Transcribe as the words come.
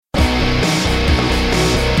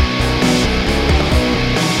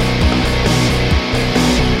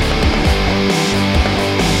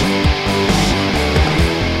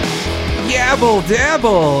Dabble,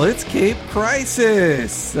 dabble! It's Cape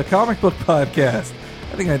Crisis, a comic book podcast.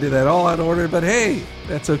 I think I did that all out of order, but hey,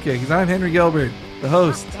 that's okay, because I'm Henry Gilbert, the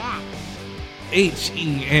host.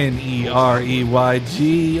 HENEREYG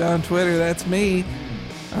on Twitter, that's me.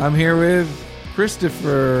 I'm here with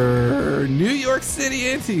Christopher, New York City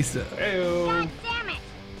Antista. Heyo. God damn it!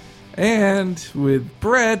 And with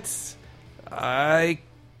Brett, I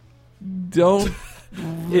don't...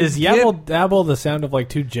 Is Yabble Dabble the sound of like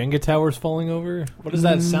two Jenga towers falling over? What is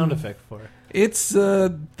that sound effect for? It's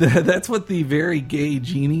that's what the very gay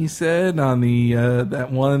genie said on the that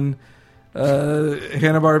one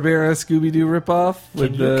Hanna-Barbera Scooby-Doo ripoff.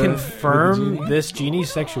 Can you confirm this genie's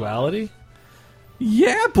sexuality?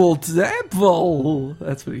 Yabble dabble.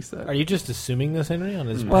 That's what he said. Are you just assuming this, Henry, on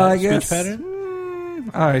his Well, I speech guess. pattern?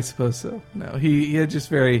 I suppose so. No, he had just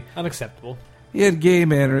very. Unacceptable. He had gay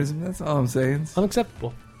mannerism. That's all I'm saying.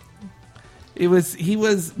 Unacceptable. He was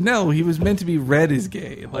meant to be read as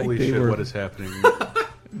gay. Like Holy they shit, were what is happening?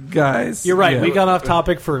 guys. You're right. Yeah. We got off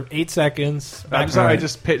topic for 8 seconds. I'm sorry, right. I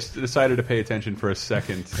just decided to pay attention for a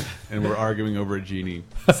second, and we're arguing over a genie.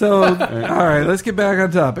 So, all right, let's get back on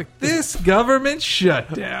topic. This government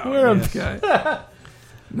shutdown. Okay. Oh,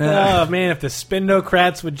 man, if the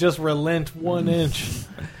Spindocrats would just relent 1 inch.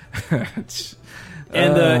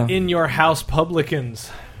 And in your house publicans.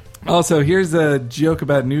 Also, here's a joke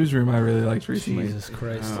about Newsroom I really liked recently. Jesus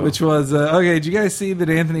Christ. Which was, okay, did you guys see that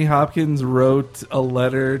Anthony Hopkins wrote a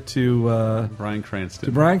letter to Bryan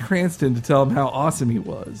Cranston. Bryan Cranston to tell him how awesome he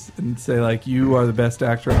was and say, like, you are the best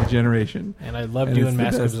actor of the generation. And I loved And you it's in the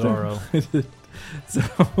Mask of best Zorro.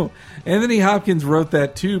 So, Anthony Hopkins wrote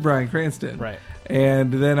that to Bryan Cranston. Right.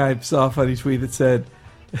 And then I saw a funny tweet that said,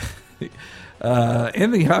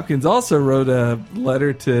 Anthony Hopkins also wrote a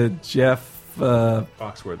letter to Jeff...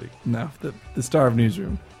 Foxworthy. No, the star of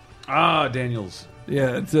Newsroom. Ah, Daniels.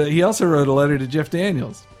 Yeah, he also wrote a letter to Jeff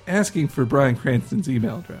Daniels asking for Bryan Cranston's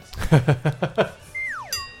email address.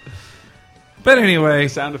 But anyway,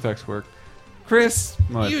 Sound effects work. Chris,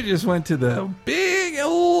 What? you just went to the big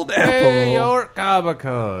old apple.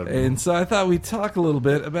 Comic-Con. And so I thought we'd talk a little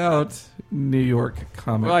bit about New York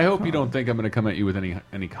Comic. Well, I hope you don't think I'm going to come at you with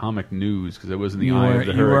any comic news, because I was in the You eye were, of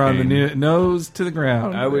the you were on the hurricane. nose to the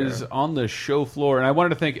ground. I was on the show floor, and I wanted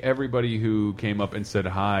to thank everybody who came up and said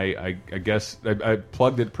hi. I guess I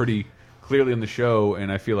plugged it pretty clearly in the show, and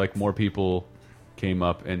I feel like more people came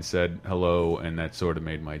up and said hello, and that sort of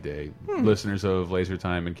made my day. Listeners of Laser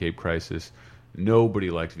Time and Cape Crisis, nobody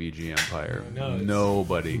liked VG Empire. No, it's-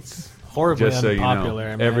 Nobody. Horribly Just so you know, unpopular.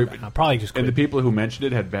 I mean, I'll probably just quit. And the people who mentioned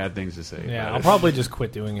it had bad things to say. Yeah, about I'll it. probably just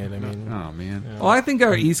quit doing it. I mean, Oh man. Well, I think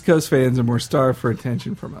our East Coast fans are more starved for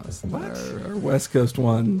attention from us. Our West Coast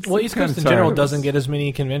ones. well, East kinda Coast in tired general of doesn't us. get as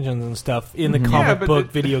many conventions and stuff in the Yeah, comic but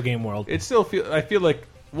book video game world. It still I feel like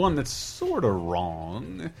one that's sort of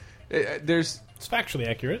wrong. There's It's factually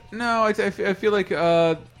accurate. no. I feel like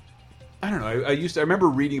I don't know. I remember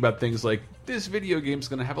reading about things like this video game's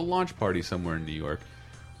going to have a launch party somewhere in New York.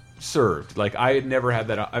 Served. Like I had never had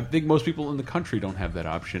that. I think most people in the country don't have that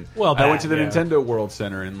option. Well, I went that, to the yeah. Nintendo World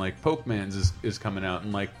Center and like Pokemon's is coming out,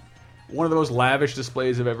 and like one of the most lavish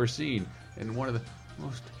displays I've ever seen, and one of the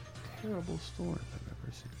most terrible stores I've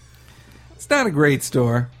ever seen. It's not a great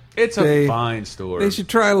store. It's They- a fine store. They should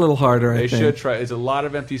try a little harder, I They think. should try. It's a lot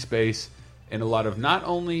of empty space and a lot of not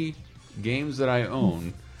only games that I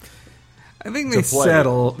own. I think to they play.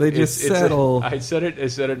 settle. They just settle. I said it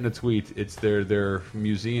in a tweet. It's their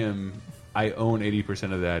museum. I own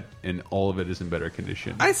 80% of that, and all of it is in better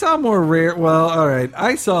condition. I saw more rare. Well, all right.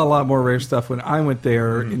 I saw a lot more rare stuff when I went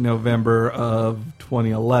there Mm-hmm. in November of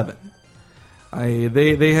 2011.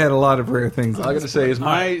 They had a lot of rare things. All I got to say is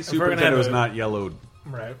my Super we're gonna have Nintendo is a- not yellowed.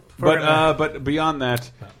 Right. But beyond that,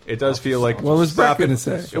 it does feel like What was Brett stop it. going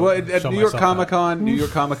to say? Well, at Show New York myself out. New York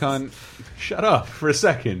Comic Con. Shut up for a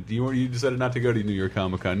second. You decided not to go to New York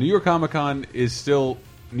Comic Con. New York Comic Con is still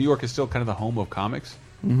New York is still kind of the home of comics.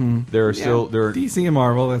 Mm-hmm. There are still DC and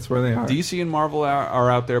Marvel. That's where they are. DC and Marvel are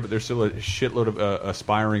out there, but there's still a shitload of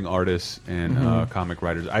aspiring artists and comic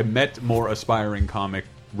writers. I met more aspiring comic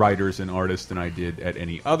writers and artists than I did at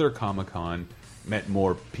any other Comic Con. Met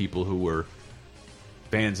more people who were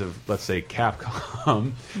fans of, let's say,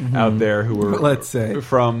 Capcom out there who were, Let's say,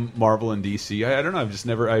 from Marvel and DC. I don't know. I've just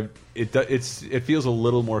never. It feels a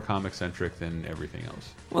little more comic centric than everything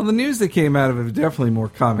else. Well, the news that came out of it was definitely more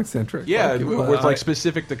comic centric. Yeah, like where it's like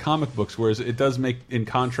specific to comic books, whereas it does make, in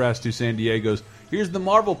contrast to San Diego's, here's the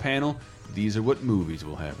Marvel panel, these are what movies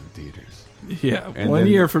will have in theaters. yeah. And One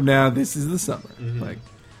then- year from now, this is the summer. Like,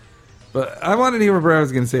 but I wanted to hear what Brad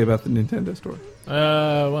was going to say about the Nintendo store.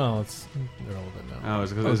 Well, it's irrelevant now. Oh,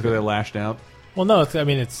 is it because they lashed out? Well, no,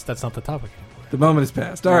 that's not the topic. The moment has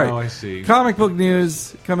passed. All right. Oh, I see. Comic book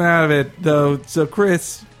news coming out of it, though. So,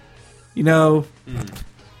 Chris, you know,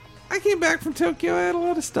 I came back from Tokyo. I had a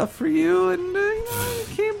lot of stuff for you, and I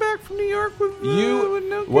came back from New York with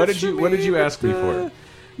no What gifts did for you What did you but, ask me for?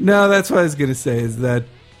 No, that's what I was going to say. Is that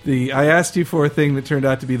I asked you for a thing that turned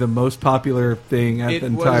out to be the most popular thing at the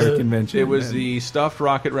entire convention. It was the stuffed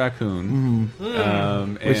Rocket Raccoon,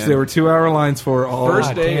 which there were 2-hour lines for. All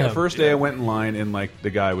first day I went in line, and like the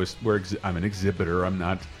guy was, I'm an exhibitor. I'm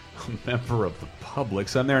not a member of the public,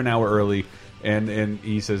 so I'm there an hour early. And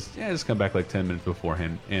he says, yeah, just come back like 10 minutes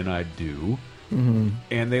beforehand. And I do. And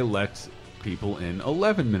they let people in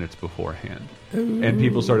 11 minutes beforehand. Ooh. And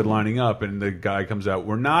people started lining up, and the guy comes out,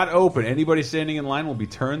 we're not open. Anybody standing in line will be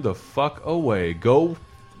turned the fuck away. Go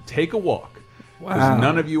take a walk. Wow. Because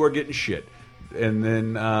none of you are getting shit. And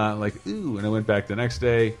then, ooh. And I went back the next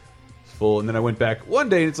day. It's full. And then I went back one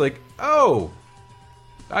day, and it's like, oh,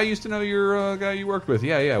 I used to know your guy you worked with.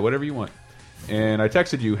 Yeah, whatever you want. And I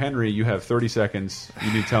texted you, Henry, you have 30 seconds.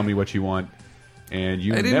 You need to tell me what you want. And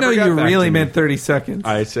you I didn't know you really meant 30 seconds.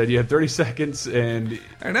 I said you had 30 seconds, and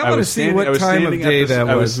I want to see what time of day that was.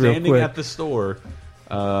 I was standing at the store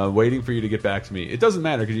waiting for you to get back to me. It doesn't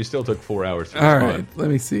matter because you still took 4 hours to respond. All right, let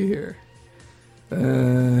me see here.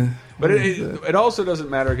 But it also doesn't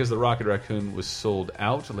matter because the Rocket Raccoon was sold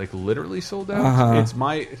out, like literally sold out. It's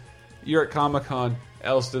you're at Comic-Con.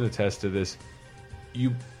 Elston attests to this.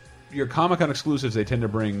 Your Comic-Con exclusives, they tend to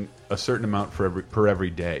bring a certain amount per every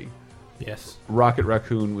day. Yes. Rocket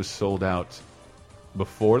Raccoon was sold out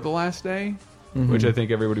before the last day, which I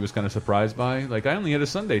think everybody was kind of surprised by. Like, I only had a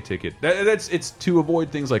Sunday ticket. It's to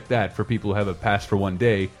avoid things like that for people who have a pass for one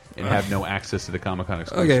day and have no access to the Comic-Con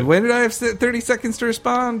exclusive. Okay, when did I have 30 seconds to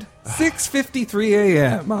respond? 6:53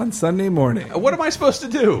 a.m. on Sunday morning. What am I supposed to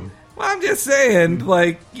do? Well, I'm just saying,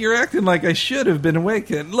 like, you're acting like I should have been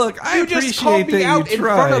awakened. Look, I appreciate that you tried. In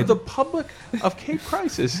front of the public of Cape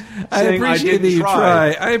Crisis. I appreciate that you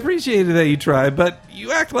try. I appreciated that you tried, but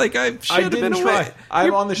you act like I should have been awake.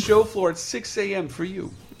 I'm on the show floor at 6 a.m. for you.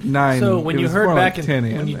 9. So when you heard back like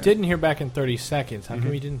when you didn't hear back in 30 seconds, how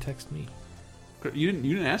come you didn't text me? You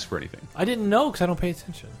didn't ask for anything. I didn't know because I don't pay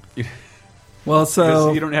attention. Well,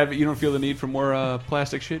 so you don't feel the need for more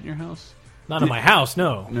plastic shit in your house. Not in my house,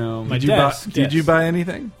 no. No. My desk. Did you buy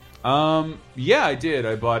anything? Yeah, I did.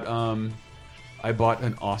 I bought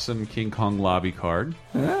an awesome King Kong lobby card.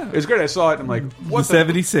 Yeah. It was great. I saw it and I'm like, what the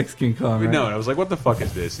 76 King Kong, right? No, and I was like, what the fuck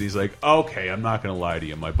is this? And he's like, okay, I'm not going to lie to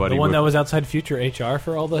you. My buddy The one that was outside Future HR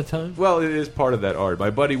for all that time? Well, it is part of that art. My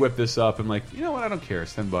buddy whipped this up. I'm like, you know what? I don't care.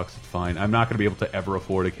 It's $10. It's fine. I'm not going to be able to ever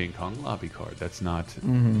afford a King Kong lobby card. That's not...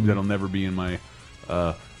 That'll never be in my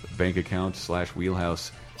bank account /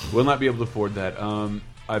 wheelhouse. Will not be able to afford that.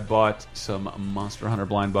 I bought some Monster Hunter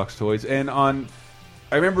Blind Box toys, and I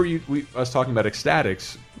remember I was talking about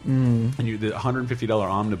Ecstatics, and the $150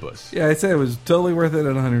 omnibus. Yeah, I'd say it was totally worth it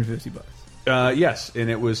at $150. Yes, and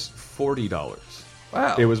it was $40.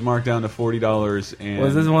 Wow! It was marked down to $40. And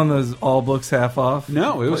was this one of those all books half off?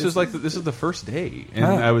 No, it was just like this is the first day, and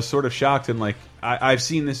I was sort of shocked and like I've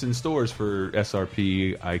seen this in stores for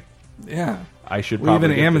SRP. I should probably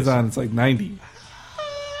even Amazon. It's like $90.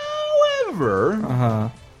 However,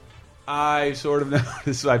 I sort of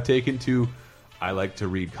noticed I like to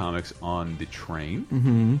read comics on the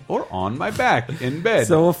train or on my back in bed.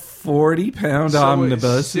 So a 40-pound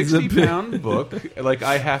omnibus is a 60-pound book. Like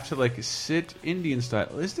I have to sit Indian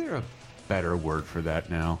style. Is there a better word for that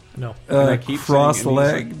now? No. I keep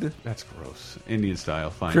cross-legged. That's gross. Indian style,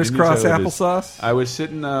 fine. Crisscross applesauce. I was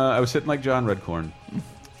sitting like John Redcorn.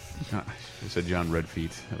 I said John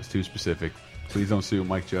Redfeet. That was too specific. Please don't sue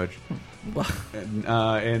Mike Judge.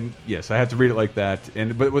 And yes, I have to read it like that.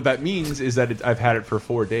 But what that means is that I've had it for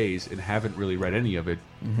 4 days and haven't really read any of it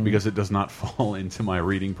because it does not fall into my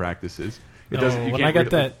reading practices. When I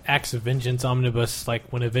got that Acts of Vengeance omnibus, like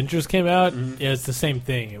when Avengers came out, it was the same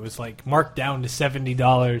thing. It was like marked down to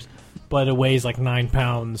 $70, but it weighs like 9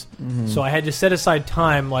 pounds. So I had to set aside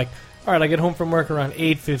time, like, all right, I get home from work around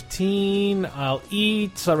 8:15. I'll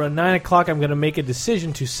eat. So around 9 o'clock, I'm going to make a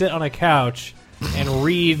decision to sit on a couch and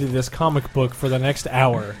read this comic book for the next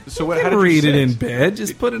hour. So how did you read it in bed?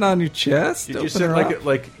 Just put it on your chest. Did you sit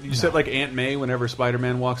sit like Aunt May whenever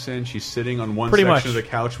Spider-Man walks in? She's sitting on one Pretty section much. of the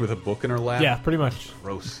couch with a book in her lap. Yeah, pretty much.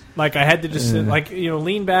 Gross. Like I had to just sit,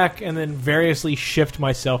 lean back and then variously shift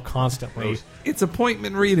myself constantly. Gross. It's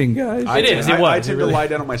appointment reading, guys. I tend to lie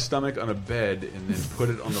down on my stomach on a bed and then put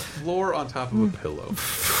it on the floor on top of a pillow.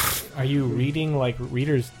 Are you reading like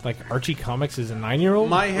readers like Archie comics as a 9-year-old?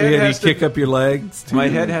 My head has to kick up your legs. My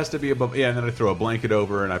head has to be above. Yeah, and then I throw a blanket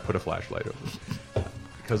over and I put a flashlight over.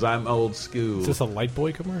 because I'm old school. Is this a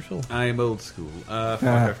Lightboy commercial? I am old school. Fuck,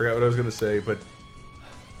 I forgot what I was going to say, but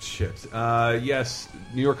shit. Yes,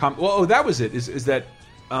 New York Comic. Well, that was it. Is that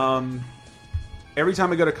every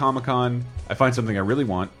time I go to Comic-Con, I find something I really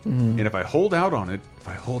want, and if I hold out on it, if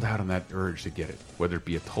I hold out on that urge to get it, whether it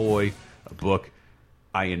be a toy, a book,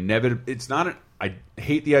 I inevitably. It's not. I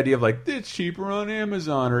hate the idea of like it's cheaper on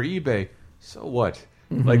Amazon or eBay. So what?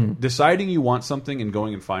 Like deciding you want something and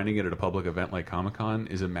going and finding it at a public event like Comic-Con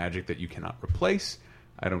is a magic that you cannot replace.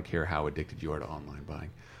 I don't care how addicted you are to online buying,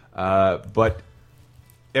 but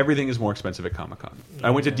everything is more expensive at Comic-Con. I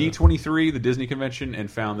went to D23, the Disney convention,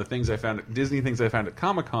 and found the things I found at Disney things I found at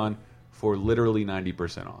Comic-Con for literally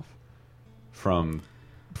 90% off from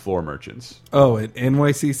floor merchants. Oh, at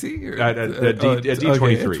NYCC or at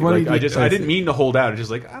D23. Okay, like, I didn't mean to hold out. It's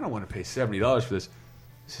just like I don't want to pay $70 for this.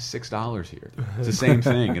 This is $6 here. It's the same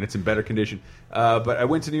thing, and it's in better condition. But I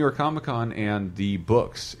went to New York Comic Con, and the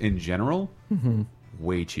books in general,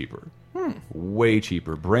 way cheaper. Way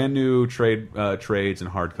cheaper. Brand new trades and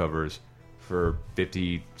hardcovers for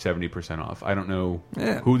 50, 70% off. I don't know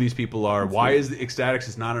who these people are. Why is the Ecstatics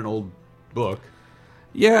is not an old book?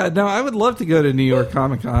 Yeah, no, I would love to go to New York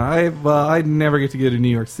Comic Con. I never get to go to New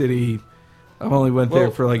York City. I only went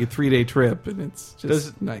there for like a 3-day trip, and it's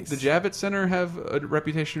just nice. Does the Javits Center have a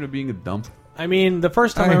reputation of being a dump? I mean, the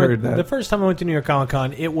first time I went to New York Comic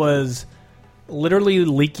Con, it was literally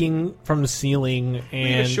leaking from the ceiling,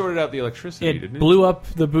 and it shorted out the electricity. Didn't it? Blew up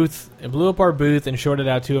the booth. It blew up our booth and shorted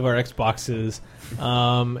out 2 of our Xboxes.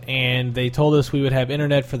 And they told us we would have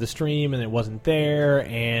internet for the stream, and it wasn't there.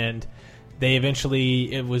 And they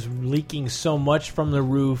eventually, it was leaking so much from the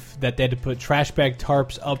roof that they had to put trash bag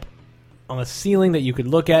tarps up on the ceiling that you could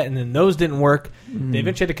look at, and then those didn't work. They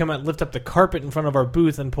eventually had to come out and lift up the carpet in front of our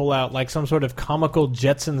booth and pull out like some sort of comical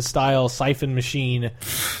Jetson style siphon machine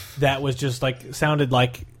that was just like sounded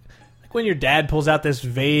like when your dad pulls out this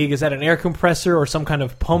vague, is that an air compressor or some kind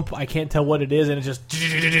of pump? I can't tell what it is, and it's just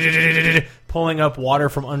pulling up water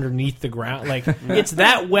from underneath the ground. Like it's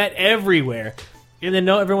that wet everywhere, and then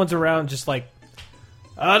everyone's around just like,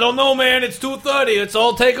 I don't know, man. It's 2:30. Let's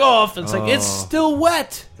all take off. And it's like, it's still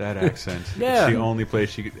wet. That accent. Yeah. It's the only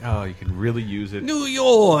place you could... Oh, you can really use it. New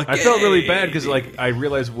York. I felt really bad because, like, I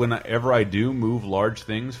realized whenever I do move large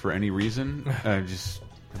things for any reason, I just...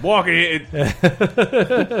 Walking it.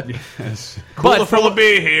 Yes. Cooler full of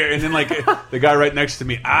beer here. And then, like, the guy right next to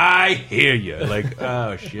me, I hear you. Like,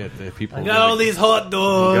 oh, shit. The people... I got all these hot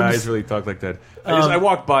dogs. The guys really talk like that. I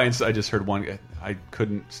walked by and I just heard one guy... I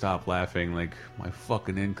couldn't stop laughing. Like, my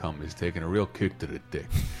fucking income is taking a real kick to the dick.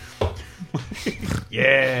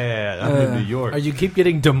 Yeah, I'm in New York. You keep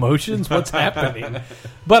getting demotions? What's happening?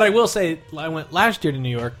 But I will say, I went last year to New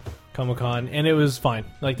York Comic Con, and it was fine.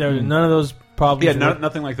 Like, there were none of those problems. Yeah,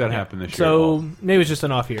 nothing like that happened this year. So maybe it was just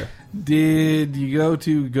an off year. Did you go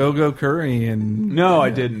to Go Curry? And no, I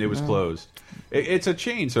didn't. It was closed. It's a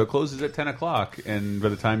chain, so it closes at 10 o'clock, and by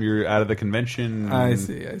the time you're out of the convention, I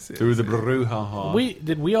see. Through the brouhaha.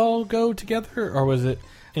 Did we all go together, or was it?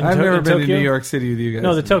 I've never been to New York City with you guys.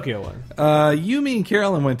 No, the Tokyo one. You, me, and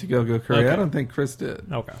Carolyn went to Go Curry. Okay. I don't think Chris did.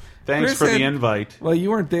 Okay. Thanks for the invite. Well,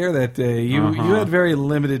 you weren't there that day. You had very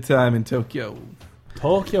limited time in Tokyo.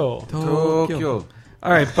 Tokyo.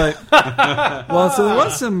 All right, but well, so there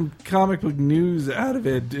was some comic book news out of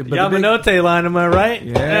it. But Yamanote line, am I right?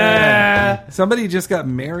 Yeah. Somebody just got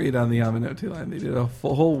married on the Yamanote line. They did a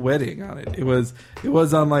whole wedding on it. It was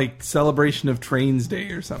on like Celebration of Trains Day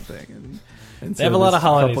or something. And they have a lot of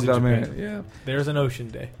holidays in Japan. Married. Yeah. There's an Ocean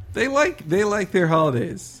Day. They like their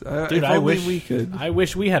holidays. Dude, I wish we could. I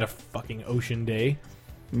wish we had a fucking Ocean Day.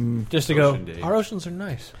 Just to go. Day. Our oceans are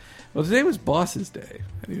nice. Well, today was Boss's Day.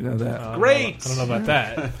 I didn't know that. Great. I don't know about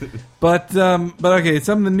that. But okay,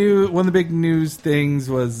 one of the big news things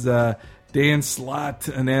was Dan Slott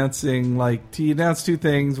announcing he announced 2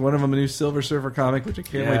 things. One of them a new Silver Surfer comic, which I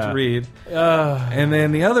can't wait to read. And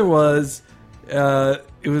then the other was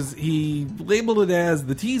he labeled it as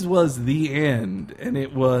the tease was the end, and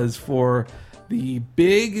it was for the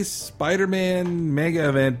big Spider-Man mega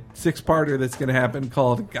event 6-parter that's going to happen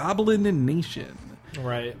called Goblin Nation.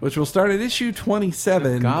 Right. Which will start at issue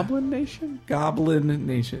 27. Goblin Nation? Goblin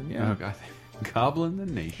Nation, yeah. Oh, God. Goblin the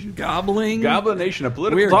Nation. Gobbling Nation, a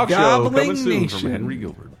political talk show coming soon nation. from Henry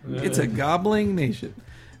Gilbert. It's a gobbling nation.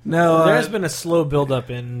 No, there's been a slow build-up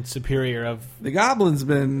in Superior of... The Goblin's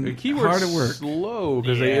been hard at work. Slow,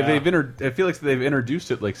 because I feel like they've introduced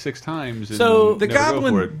it like 6 times. So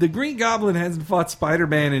the Green Goblin hasn't fought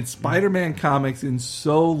Spider-Man in Spider-Man comics in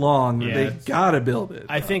so long that they gotta build it.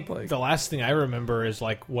 I think the last thing I remember is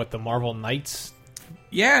like what the Marvel Knights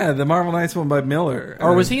Yeah, the Marvel Knights one by Miller.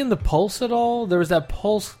 Or was he in the Pulse at all? There was that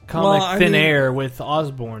Pulse comic, Thin Air, with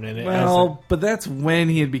Osborn in it. Well, but that's when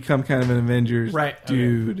he had become kind of an Avengers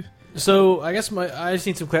dude. Okay. So I guess I just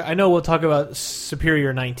need some clarity. I know we'll talk about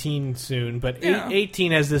Superior 19 soon, but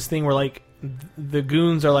 18 has this thing where like the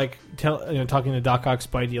goons are like talking to Doc Ock,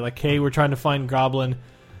 Spidey, like, "Hey, we're trying to find Goblin.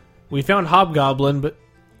 We found Hobgoblin,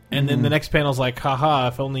 and then the next panel's like, haha,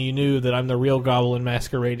 if only you knew that I'm the real Goblin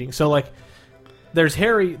masquerading." So like, there's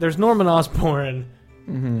Norman Osborn,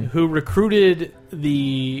 who recruited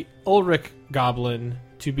the Ulrich Goblin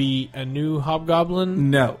to be a new Hobgoblin.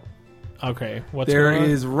 No. Okay, there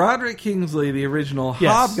is Roderick Kingsley, the original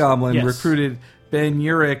Hobgoblin, recruited Ben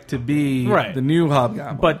Urich to be the new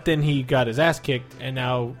Hobgoblin. But then he got his ass kicked, and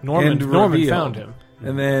now Norman found him.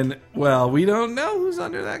 And then, we don't know who's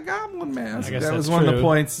under that Goblin mask. I guess that was one of the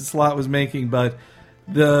points Slott was making. But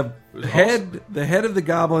the head of the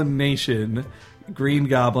Goblin Nation, Green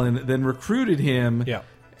Goblin, then recruited him. Yeah.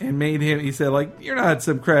 And made him. He said, like, "You're not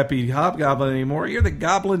some crappy Hobgoblin anymore. You're the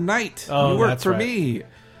Goblin Knight. You work for me."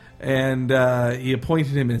 And he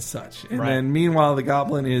appointed him as such. And then, meanwhile, the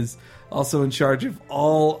Goblin is also in charge of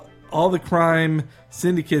all the crime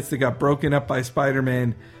syndicates that got broken up by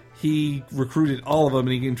Spider-Man. He recruited all of them,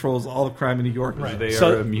 and he controls all the crime in New York. Right. They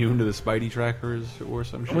are immune to the Spidey trackers or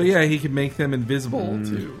some shit? Well, yeah, he can make them invisible,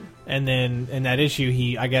 too. And then, in that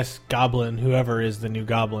issue, I guess Goblin, whoever is the new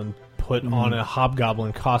Goblin, put on a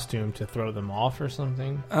Hobgoblin costume to throw them off or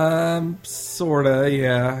something? Sorta,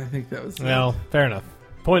 yeah. I think that was... Well, fair enough.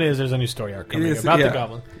 Point is, there's a new story arc coming about the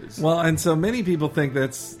Goblin. Well, and so many people think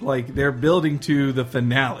that's like they're building to the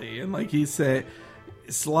finale, and like he said,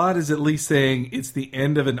 Slott is at least saying it's the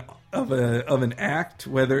end of an act,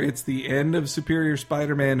 whether it's the end of Superior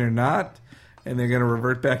Spider-Man or not, and they're going to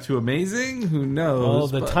revert back to Amazing. Who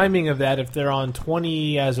knows? Well, the timing of that, if they're on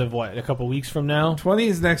 20 as of a couple weeks from now, 20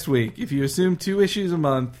 is next week. If you assume 2 issues a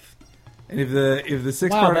month. And if the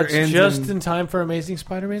six-parter ends just in time for Amazing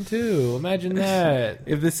Spider-Man 2. Imagine that.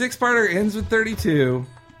 If the 6-parter ends with 32,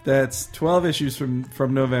 that's 12 issues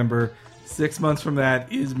from November. 6 months from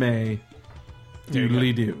that is May.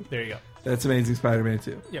 Doodly-doo. There you go. That's Amazing Spider-Man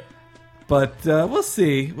 2. Yep. But we'll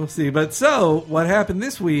see. We'll see. But so, what happened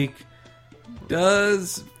this week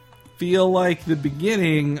does feel like the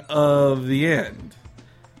beginning of the end.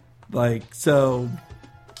 Like, so...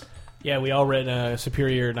 Yeah, we all read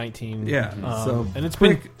Superior 19. Yeah, and it's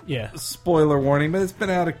quick been spoiler warning, but it's been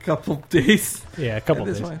out a couple of days. Yeah, a couple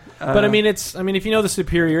of days. But I mean, if you know the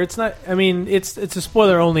Superior, it's not. I mean, it's a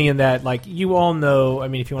spoiler only in that, like, you all know. I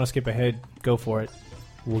mean, if you want to skip ahead, go for it.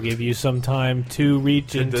 We'll give you some time to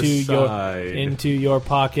reach into your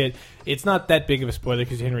pocket. It's not that big of a spoiler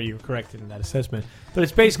because, Henry, you were correct in that assessment. But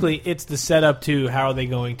it's basically it's the setup to how are they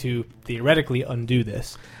going to theoretically undo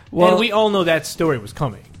this. Well, and we all know that story was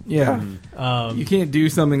coming. Yeah. You can't do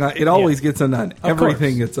something like... It always gets undone.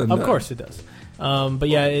 Everything gets undone. Of course it does. But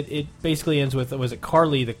yeah, it basically ends with, was it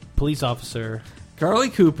Carly, the police officer? Carly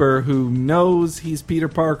Cooper, who knows he's Peter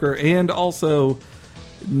Parker and also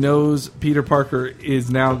knows Peter Parker is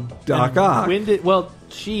now Doc Ock.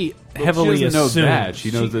 She heavily assumed... She knows that.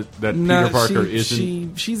 She knows that Peter Parker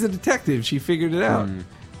isn't... She's a detective. She figured it out.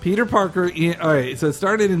 Peter Parker... All right, so it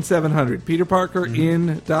started in 700. Peter Parker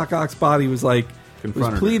in Doc Ock's body was like...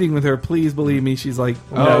 was pleading with her, please believe me. She's like,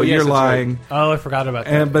 no, you're lying. Right. Oh, I forgot about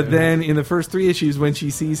that. But then in the first 3 issues, when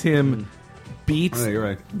she sees him beat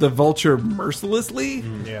the Vulture mercilessly,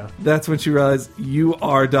 that's when she realized, you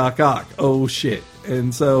are Doc Ock. Oh, shit.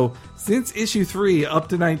 And so since issue 3 up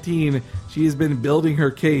to 19, she has been building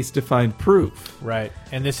her case to find proof. Right.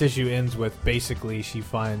 And this issue ends with basically she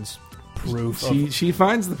finds proof. She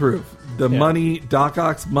finds the proof. The money, Doc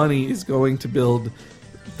Ock's money, is going to build...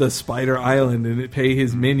 the Spider Island and pay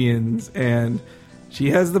his minions, and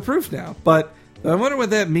she has the proof now. But I wonder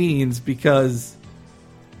what that means, because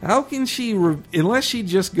how can she unless she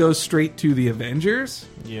just goes straight to the Avengers?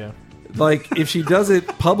 Yeah. Like, if she does it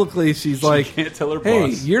publicly, she's like, can't tell her hey,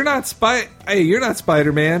 boss. you're not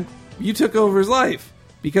Spider-Man. You took over his life.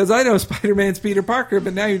 Because I know Spider-Man's Peter Parker,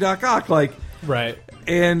 but now you're Doc Ock. Like, right.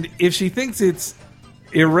 And if she thinks it's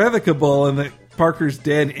irrevocable and that Parker's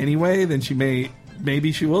dead anyway, then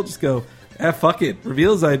maybe she will just go, fuck it,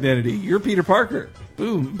 reveal his identity. You're Peter Parker.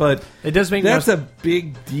 Boom. But it does make that's a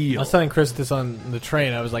big deal. I was telling Chris this on the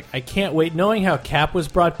train. I was like, I can't wait. Knowing how Cap was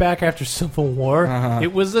brought back after Civil War,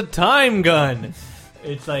 it was a time gun.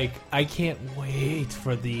 It's like, I can't wait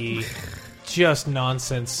for the just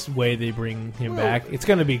nonsense way they bring him back. It's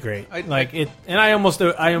going to be great. And I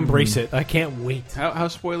embrace it. I can't wait. How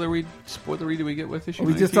spoilery do we get with issue?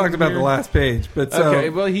 We just talked about the last page, but so okay.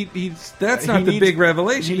 Well, that's not the big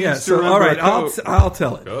revelation yet. So all right, I'll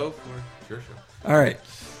tell it. Go for it. Sure. All right.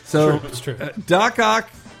 So It's true. Doc Ock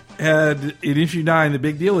had in issue 9. The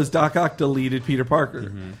big deal is Doc Ock deleted Peter Parker.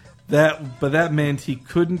 Mm-hmm. But that meant he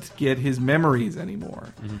couldn't get his memories anymore.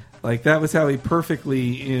 Mm-hmm. Like that was how he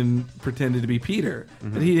perfectly pretended to be Peter.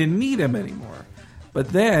 Mm-hmm. But he didn't need him anymore. But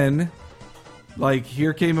then, like,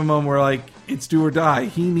 here came a moment where, like, it's do or die.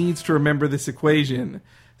 He needs to remember this equation.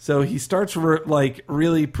 So he starts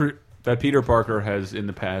really. That Peter Parker has in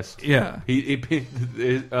the past. Yeah.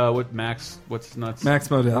 What's nuts? Max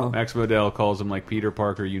Modell. Max Modell calls him like, Peter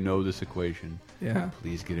Parker, you know this equation. Yeah.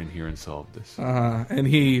 Please get in here and solve this. And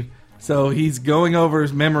he's going over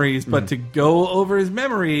his memories, but to go over his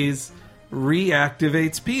memories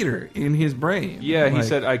reactivates Peter in his brain. Yeah, he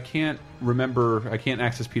said, I can't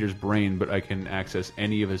access Peter's brain, but I can access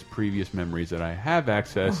any of his previous memories that I have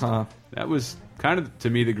accessed. That was kind of, to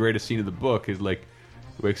me, the greatest scene of the book, is like,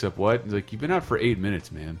 he wakes up, what? He's like, you've been out for 8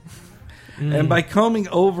 minutes, man. And by combing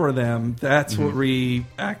over them, that's what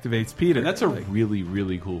reactivates Peter. And that's a really,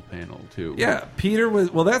 really cool panel, too. Yeah, Peter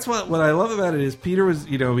was... Well, that's what I love about it is Peter was,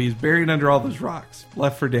 he's buried under all those rocks,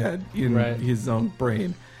 left for dead in his own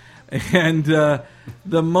brain. And the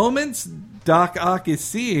moments Doc Ock is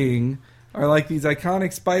seeing are like these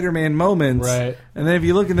iconic Spider-Man moments. Right. And then if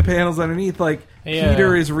you look in the panels underneath,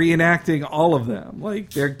 Peter is reenacting all of them.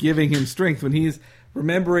 Like, they're giving him strength when he's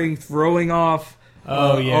remembering throwing off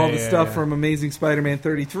all the stuff from Amazing Spider-Man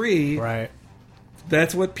 33. Right.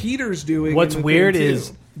 That's what Peter's doing. What's weird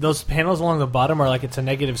is those panels along the bottom are like it's a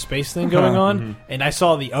negative space thing going on, and I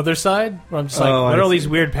saw the other side where I'm just like, what are all these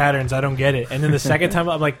weird patterns? I don't get it. And then the second time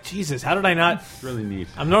I'm like, Jesus, how did I not? It's really neat.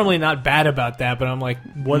 I'm normally not bad about that, but I'm like,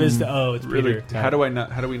 what is the? Oh, it's really, Peter. How do we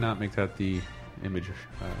not make that the image?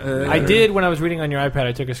 I did when I was reading on your iPad.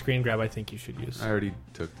 I took a screen grab. I think you should use. I already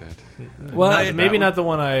took that. Well, maybe not the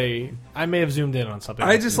one I may have zoomed in on something.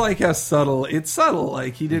 I just like how subtle it's subtle.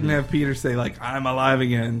 Like he didn't have Peter say like I'm alive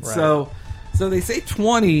again. Right. So they say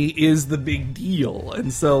 20 is the big deal,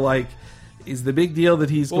 and so like is the big deal that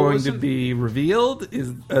he's going to be revealed?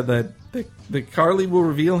 Is that Carly will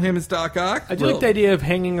reveal him as Doc Ock? I do like the idea of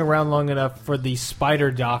hanging around long enough for the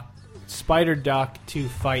Spider Doc to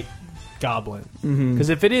fight Goblin, because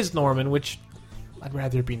if it is Norman, which I'd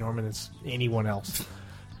rather it be Norman than anyone else,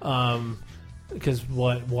 because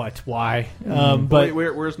why? But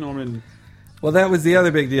where's Norman? Well, that was the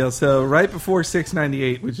other big deal. So right before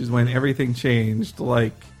 698, which is when everything changed,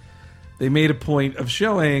 like they made a point of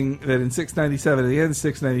showing that in 697, at the end of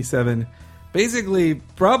 697, basically,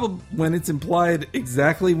 probably when it's implied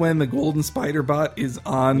exactly when the Golden Spider Bot is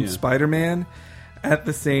on Spider-Man. At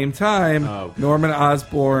the same time, Norman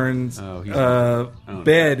Osborn's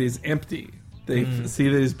bed is empty. They see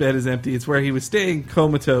that his bed is empty. It's where he was staying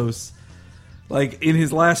comatose. Like in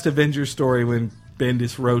his last Avengers story when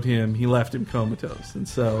Bendis wrote him, he left him comatose. And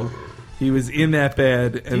so he was in that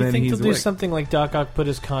bed. And do you then think he's they'll do something like Doc Ock put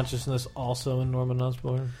his consciousness also in Norman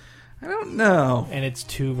Osborn? I don't know. And it's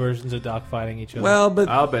two versions of Doc fighting each other. Well, but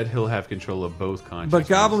I'll bet he'll have control of both consciousness. But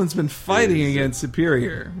Goblin's been fighting against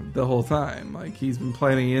Superior the whole time. Like he's been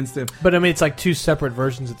fighting against him. But I mean, it's like two separate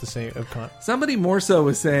versions at the same. Somebody more so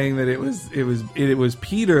was saying that it was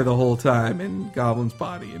Peter the whole time in Goblin's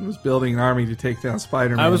body and was building an army to take down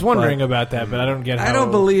Spider-Man. I was wondering about that, but I don't get. I don't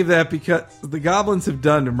believe that because the Goblins have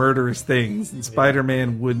done murderous things, and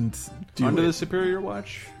Spider-Man wouldn't do Under it. the Superior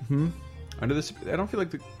Watch. Under this, I don't feel like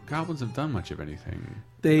the Goblins have done much of anything.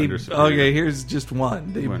 Here's just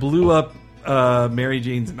one. They blew up Mary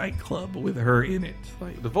Jane's nightclub with her in it.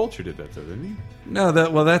 Like, the Vulture did that though, didn't he? No,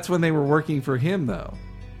 that's when they were working for him though.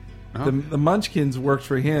 Oh. The Munchkins worked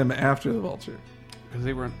for him after the Vulture because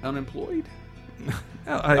they were unemployed.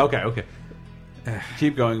 Okay.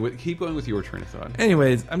 Keep going with your train of thought.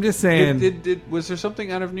 Anyways, I'm just saying. Was there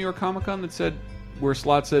something out of New York Comic Con that said? Where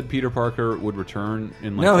Slott said Peter Parker would return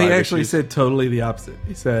in like 5 he actually issues? said totally the opposite.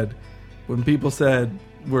 He said, when people said,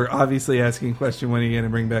 we're obviously asking a question, when are you going to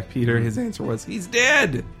bring back Peter? His answer was, he's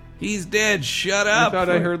dead. He's dead. Shut up. I thought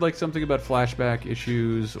I heard like something about flashback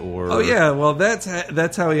issues or... Oh, yeah. Well, that's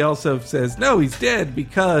how he also says, no, he's dead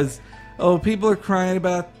because, people are crying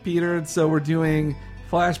about Peter, and so we're doing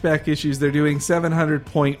flashback issues. They're doing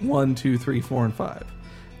 700.1, 2, 3, 4, and 5.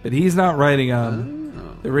 But he's not writing them.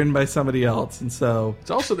 They're written by somebody else, and so...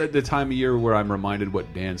 It's also the time of year where I'm reminded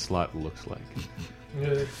what Dan Slott looks like.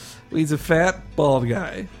 He's a fat, bald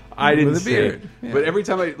guy. I didn't with a say beard. it. Yeah. But every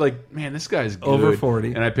time I man, this guy's good. Over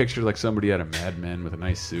 40. And I pictured like somebody out of Mad Men with a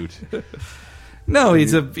nice suit. No,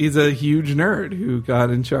 he's a huge nerd who got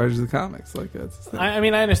in charge of the comics. Like that's his thing. I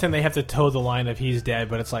mean, I understand they have to toe the line of he's dead,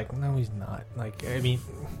 but it's like, no, he's not. Like, I mean,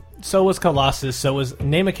 so was Colossus. So was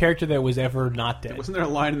name a character that was ever not dead. Wasn't there a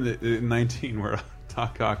line in 19 where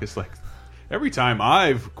Doc Ock is like, every time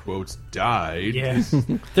I've quotes died? Yes,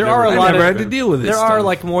 there are a I lot never of. had to deal with this. There are stuff.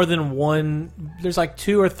 like more than one. There's like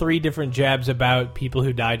 2 or 3 different jabs about people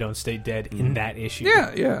who die don't stay dead in that issue.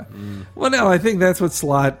 Yeah. Well, no, I think that's what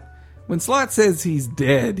Slott. When Slott says he's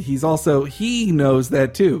dead, he knows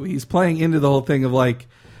that too. He's playing into the whole thing of like,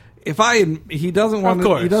 he doesn't want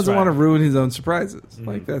to ruin his own surprises.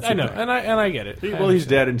 Like that's I the know, thing. and I get it. Well, he's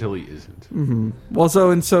dead until he isn't. Well,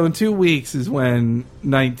 so in 2 weeks is when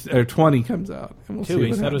 20 comes out, and we'll 2 see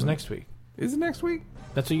weeks. what That was happens. next week. Is it next week?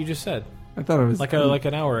 That's what you just said. I thought it was Like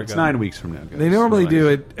an hour ago. It's 9 weeks from now, guys. They normally Relax. do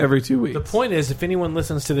it every 2 weeks. The point is, if anyone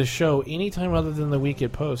listens to this show anytime other than the week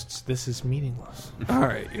it posts, this is meaningless. All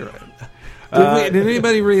right, you're right. Did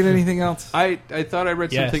anybody read anything else? I thought I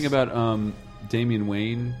read Yes. something about Damian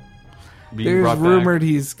Wayne being There's brought rumored back.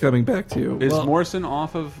 he's coming back too. Is Well, Morrison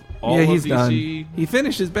off of all yeah, of he's DC? done. He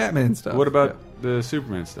finished his Batman stuff. What about Yeah. the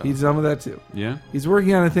Superman stuff? He's done with that too. yeah? He's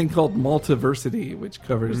working on a thing called Multiversity, which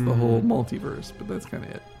covers the whole multiverse, but that's kind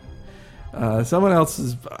of it. Someone else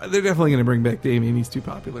is. They're definitely going to bring back Damian. He's too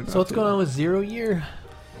popular. So what's going on with 0 Year?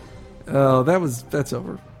 Oh, that's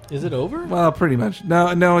over. Is it over? Well, pretty much. No,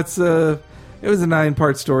 it was a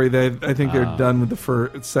 9-part story. That I think they're done with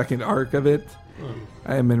the second arc of it.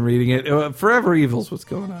 I haven't been reading it. Forever Evil's what's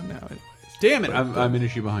going on now. Anyways. Damn it! I'm an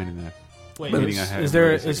issue behind in that. Wait, Meaning I had is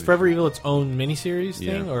already is said Forever Evil its own miniseries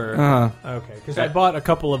Yeah. thing, or okay? Because I Yeah. bought a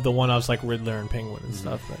couple of the one-offs like Riddler and Penguin and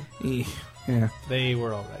stuff. But Yeah. they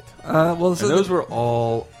were all right. Well, so And those were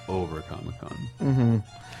all over Comic-Con.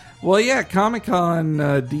 Well, yeah, Comic-Con,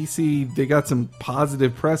 DC, they got some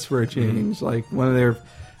positive press for a change. Like, one of their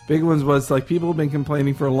big ones was, like, people have been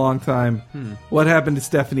complaining for a long time, what happened to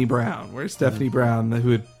Stephanie Brown? Where's Stephanie Brown, who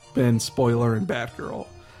had been Spoiler and Batgirl,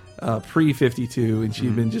 pre-52, and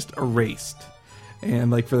she'd been just erased.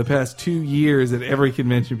 And, like, for the past 2 years at every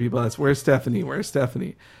convention, people asked, where's Stephanie? Where's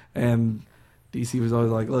Stephanie? And DC was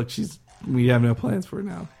always like, look, we have no plans for her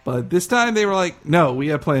now. But this time they were like, no, we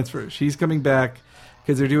have plans for her. She's coming back.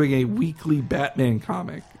 Because they're doing a weekly Batman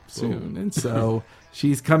comic soon. And so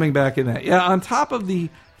she's coming back in that. Yeah, on top of the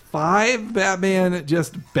 5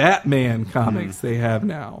 Batman comics they have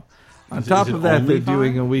now. On top it of that, only they're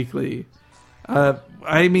doing 5? a weekly.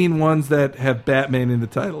 I mean ones that have Batman in the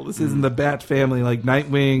title. This isn't the Bat family, like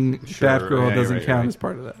Nightwing, Sure, Batgirl yeah, doesn't right, count right. as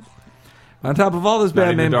part of that. On top of all those Not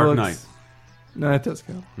even Batman Dark books. Knight. No, it does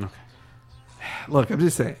count. Okay. Look, I'm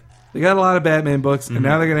just saying. They got a lot of Batman books, and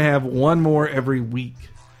now they're going to have one more every week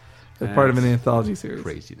as part of an That's anthology series.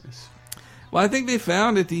 Craziness. Well, I think they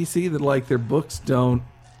found at DC that like their books don't.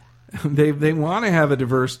 They want to have a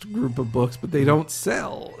diverse group of books, but they don't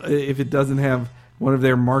sell if it doesn't have one of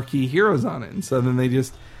their marquee heroes on it. And so then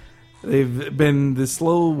they've been this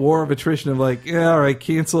slow war of attrition of like, yeah, all right,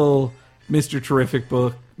 cancel Mr.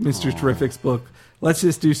 Terrific's book. Let's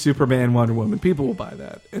just do Superman, Wonder Woman. People will buy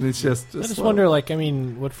that, and it's just. I just wonder, like, I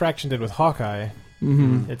mean, what Fraction did with Hawkeye.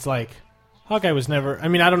 It's like Hawkeye was never. I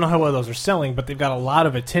mean, I don't know how well those are selling, but they've got a lot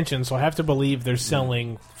of attention, so I have to believe they're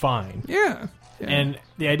selling fine. Yeah. And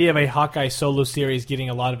the idea of a Hawkeye solo series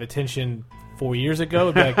getting a lot of attention 4 years ago,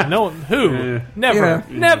 would be like, no, who? Never, Yeah.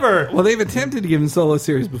 never. Well, they've attempted to give him solo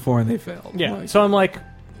series before, and they failed. Yeah. Like, So I'm like,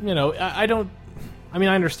 I don't. I mean,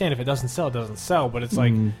 I understand if it doesn't sell, it doesn't sell, but it's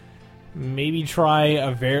like. Maybe try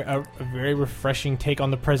a very refreshing take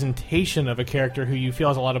on the presentation of a character who you feel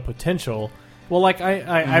has a lot of potential. Well, like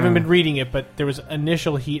I haven't been reading it, but there was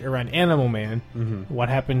initial heat around Animal Man. What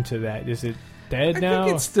happened to that? Is it dead I now?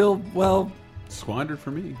 think it's still Squandered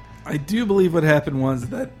for me. I do believe what happened was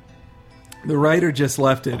that the writer just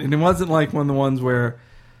left it, and it wasn't like one of the ones where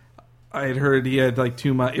I had heard he had like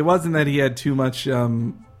too much. It wasn't that he had too much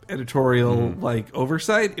editorial like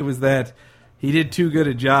oversight. It was that he did too good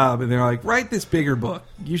a job, and they're like, write this bigger book.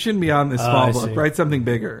 You shouldn't be on this small I book. see. Write something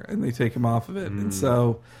bigger, and they take him off of it. And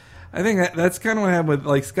so I think that's kind of what happened with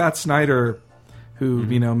like Scott Snyder, who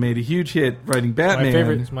made a huge hit writing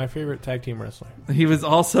Batman. It's my favorite tag team wrestler. He was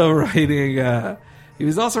also writing. He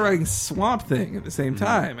was also writing Swamp Thing at the same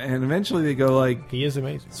time, and eventually they go like, He is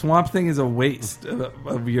amazing. Swamp Thing is a waste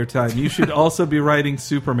of your time. You should also be writing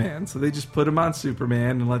Superman. So they just put him on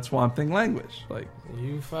Superman and let Swamp Thing languish. Like,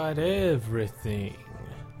 You fight everything.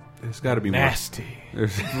 There's got to be nasty.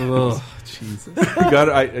 Oh, Jesus.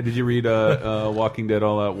 Did you read Walking Dead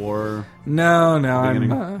All Out War? No.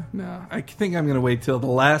 No. I think I'm going to wait till the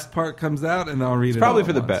last part comes out and then I'll read it. Probably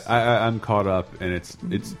for the best. I'm caught up, and it's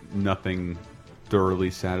nothing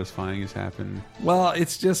thoroughly satisfying has happened. Well,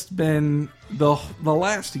 it's just been the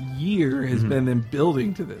last year has been them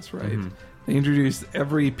building to this, right? They introduced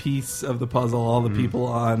every piece of the puzzle, all the people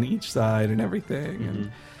on each side, and everything,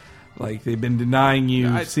 and like they've been denying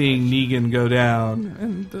you seeing Negan go down.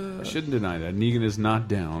 And I shouldn't deny that Negan is not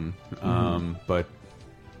down, but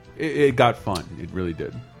it got fun. It really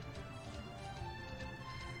did.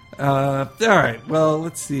 All right. Well,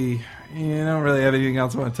 let's see. I don't really have anything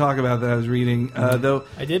else I want to talk about that I was reading. Though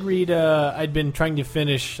I did read. I'd been trying to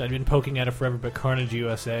finish. I'd been poking at it forever, but Carnage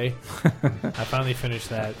USA. I finally finished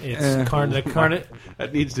that. It's Carnage.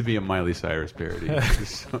 That needs to be a Miley Cyrus parody.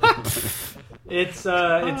 It's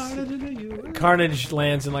Carnage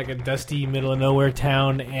lands in like a dusty middle of nowhere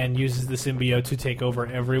town and uses the symbiote to take over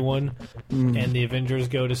everyone, and the Avengers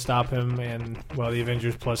go to stop him, and the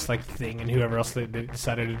Avengers plus like Thing and whoever else they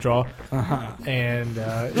decided to draw, and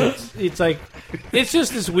it's like it's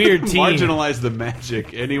just this weird team. Marginalize the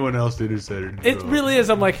magic. Anyone else they decided to draw. It really is.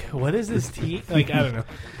 I'm like, what is this team? Like, I don't know,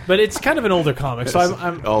 but it's kind of an older comic, so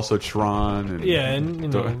I'm also Tron and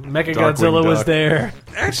Mechagodzilla was there.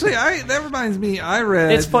 Actually, that reminds me. I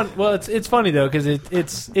read. It's fun. Well, it's funny though because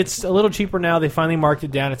it's a little cheaper now. They finally marked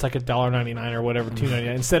it down. It's like $1.99 or whatever,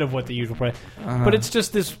 $2.99 instead of what the usual price. But it's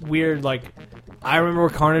just this weird like. I remember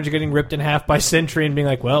Carnage getting ripped in half by Sentry and being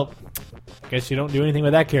like, well, I guess you don't do anything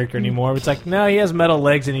with that character anymore. It's like, no, he has metal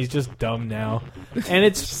legs and he's just dumb now. And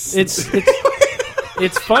it's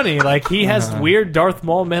funny. Like, he has weird Darth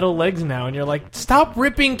Maul metal legs now, and you're like, stop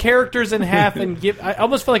ripping characters in half and give... I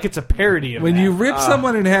almost feel like it's a parody of when that. you rip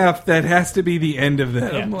someone in half, that has to be the end of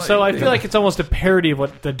them. Yeah. Like, so I feel like it's almost a parody of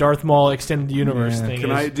what the Darth Maul Extended Universe thing is.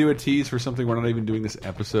 Can I do a tease for something we're not even doing this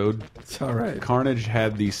episode? It's all right. Carnage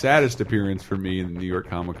had the saddest appearance for me in the New York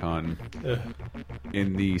Comic Con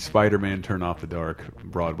in the Spider-Man Turn Off the Dark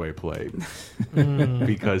Broadway play.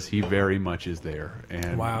 Because he very much is there.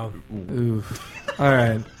 And wow. Oof. All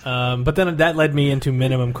right. But then that led me into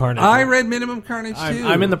Minimum Carnage. I read Minimum Carnage too.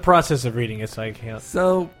 I'm in the process of reading it, so I can't.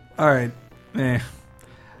 So, all right.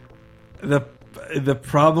 The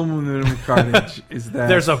problem with Minimum Carnage is that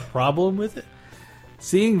there's a problem with it.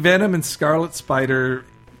 Seeing Venom and Scarlet Spider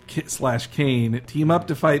 / Kane team up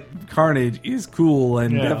to fight Carnage is cool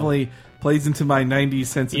and definitely plays into my 90s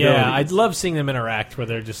sensibilities. Yeah, I'd love seeing them interact where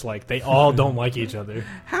they're just like, they all don't like each other.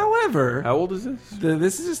 However... How old is this?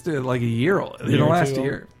 This is just like a year old. In the last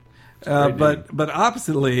year. But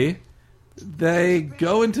oppositely, they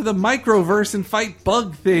go into the microverse and fight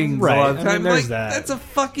bug things a lot of the time. That's a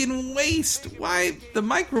fucking waste. Why? The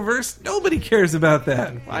microverse, nobody cares about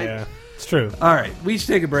that. Yeah. It's true. All right, we should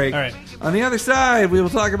take a break. All right. On the other side, we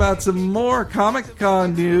will talk about some more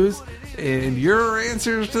Comic-Con news and your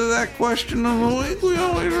answers to that question of the week we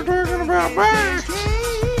always are talking about. Making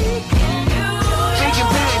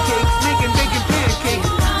pancakes.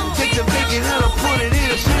 Take the bacon and I'll put it in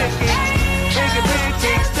a pancake. Making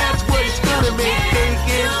pancakes, that's what it's gonna make. Making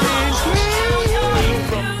pancakes.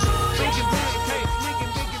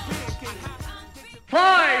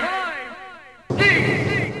 5, 6,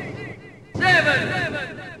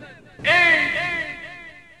 7, 8.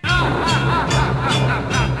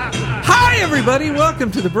 Hi, everybody.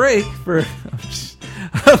 Welcome to the break for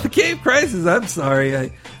the Cave Crisis. I'm sorry.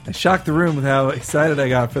 I shocked the room with how excited I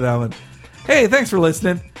got for that one. Hey, thanks for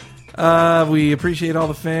listening. We appreciate all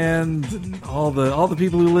the fans and all the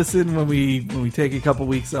people who listen when we take a couple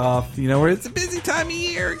weeks off. You know, where it's a busy time of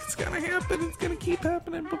year. It's gonna happen. It's gonna keep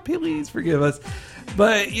happening. But please forgive us.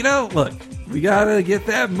 But you know, look, we gotta get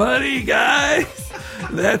that money, guys.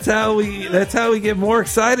 That's how we get more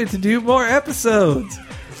excited to do more episodes.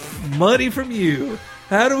 Money from you.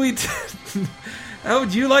 How do we? How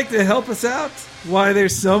would you like to help us out? Why,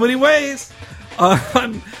 there's so many ways.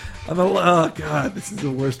 Oh, God, this is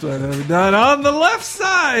the worst one I've ever done. On the left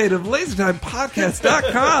side of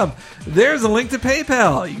LaserTimePodcast.com, there's a link to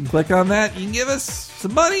PayPal. You can click on that. You can give us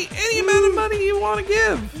some money, any amount of money you want to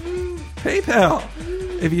give. PayPal.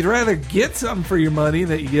 If you'd rather get something for your money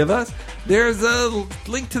that you give us, there's a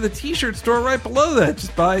link to the t-shirt store right below that.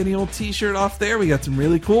 Just buy any old t-shirt off there. We got some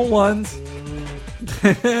really cool ones.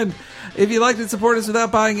 And if you'd like to support us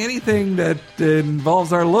without buying anything that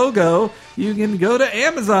involves our logo, you can go to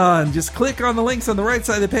Amazon. Just click on the links on the right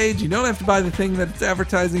side of the page. You don't have to buy the thing that it's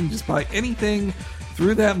advertising. Just buy anything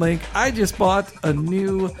through that link. I just bought a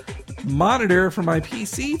new monitor for my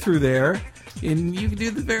PC through there, and you can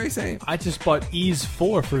do the very same. I just bought Ease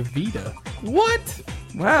 4 for Vita. What?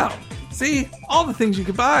 Wow. See, all the things you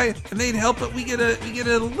could buy, and they'd help, but we get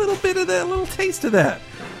a little bit of that, a little taste of that.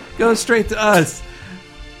 Goes straight to us.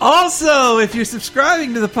 Also, if you're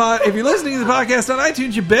subscribing to the if you're listening to the podcast on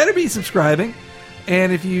iTunes, you better be subscribing.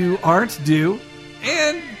 And if you aren't, do.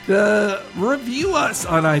 And review us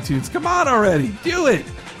on iTunes. Come on already. Do it.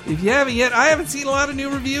 If you haven't yet, I haven't seen a lot of new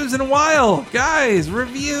reviews in a while. Guys,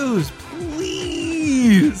 reviews,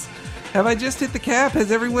 please. Have I just hit the cap?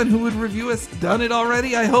 Has everyone who would review us done it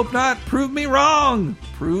already? I hope not. Prove me wrong.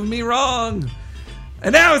 Prove me wrong.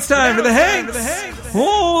 And now it's time for the Hanks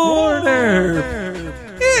Corner.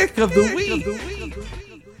 Pick of the week.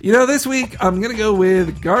 You know, this week I'm going to go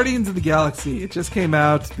with Guardians of the Galaxy. It just came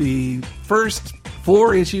out, the first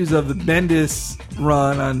 4 issues of the Bendis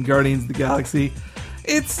run on Guardians of the Galaxy.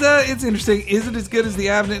 It's interesting. Is it as good as the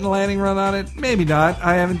Abnett and Lanning run on it? Maybe not.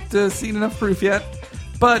 I haven't seen enough proof yet.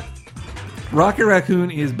 But Rocket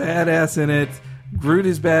Raccoon is badass in it. Groot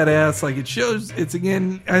is badass. Like, it shows, it's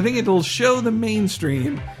again, I think it'll show the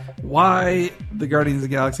mainstream why the Guardians of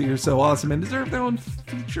the Galaxy are so awesome and deserve their own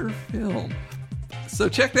feature film. So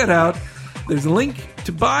check that out. There's a link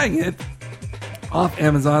to buying it off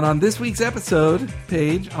Amazon on this week's episode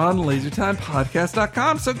page on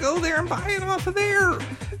LaserTimePodcast.com. So go there and buy it off of there.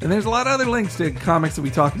 And there's a lot of other links to comics that we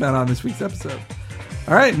talk about on this week's episode.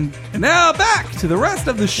 All right, and now back to the rest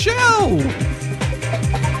of the show.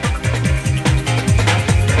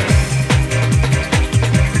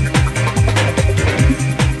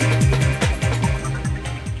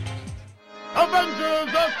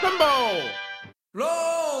 Avengers Assemble!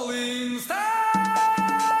 Rolling Stone!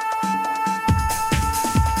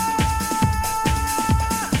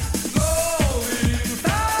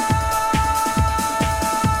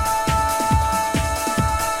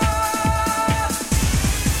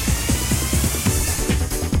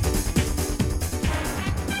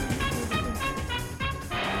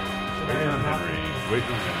 Wait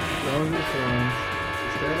for Henry.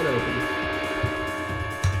 Stab it open.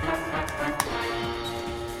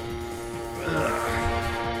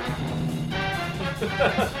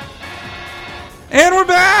 And we're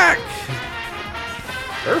back!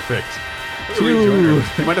 Perfect. Two. Do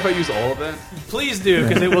you mind if I use all of that? Please do,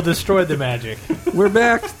 because it will destroy the magic. We're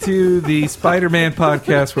back to the Spider-Man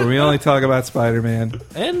podcast where we only talk about Spider-Man.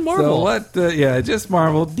 And Marvel. So what? Just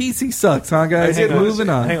Marvel. DC sucks, huh, guys? Hang on. Moving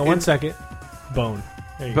on. Hang on 1 second. Bone.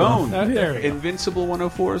 There you Bone. Go. There we go. Invincible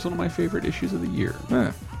 104 is one of my favorite issues of the year.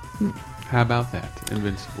 Huh. How about that?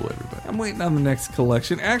 Invincible, everybody. I'm waiting on the next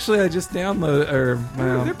collection. Actually, I just downloaded.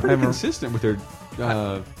 They're pretty consistent with their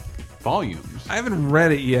volumes. I haven't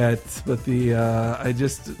read it yet, but I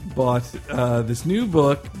just bought this new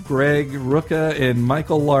book. Greg Rucka and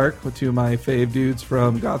Michael Lark, two of my fave dudes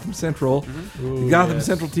from Gotham Central. Ooh, The Gotham yes.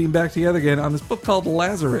 Central team back together again on this book called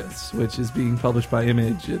Lazarus, which is being published by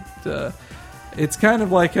Image. It's kind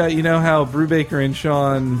of like you know how Brubaker and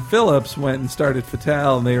Sean Phillips went and started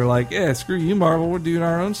Fatale, and they were like, "Yeah, screw you, Marvel. We're doing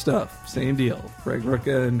our own stuff." Same deal. Greg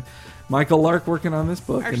Rucka and Michael Lark working on this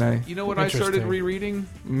book, Actually, and you know what I started Interesting.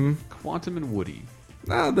 rereading? Quantum and Woody.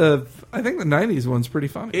 I think the '90s one's pretty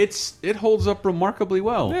funny. It holds up remarkably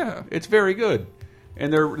well. Yeah. It's very good.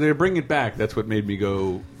 And they're bringing it back. That's what made me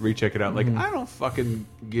go recheck it out. Like, I don't fucking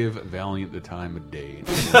give Valiant the time of day.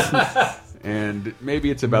 And maybe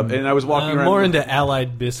it's about. And I was walking around More into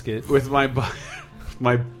Allied Biscuit. with my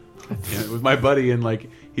with my buddy, and like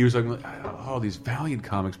he was like, "Oh, these Valiant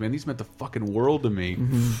comics, man, these meant the fucking world to me."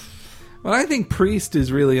 Well, I think Priest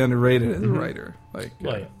is really underrated as a writer. Like,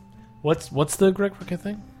 Wait. What's the Greg Rucka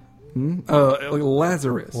thing?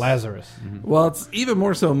 Lazarus. Lazarus. Well, it's even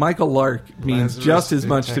more so. Michael Lark means Lazarus just as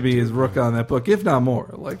much to me Detective. as Rook on that book, if not more.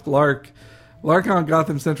 Like Lark on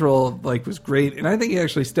Gotham Central was great, and I think he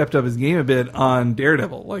actually stepped up his game a bit on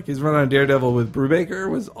Daredevil. Like his run on Daredevil with Brubaker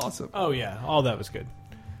was awesome. Oh yeah, all that was good.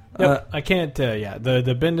 Yep, I can't.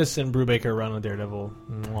 The Bendis and Brubaker run on Daredevil.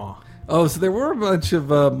 Mwah. Oh, so there were a bunch of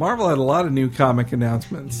Marvel had a lot of new comic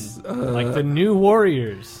announcements. Like the New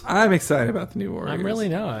Warriors. I'm excited about the new Warriors. I'm really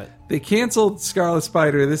not. They canceled Scarlet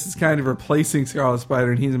Spider. This is kind of replacing Scarlet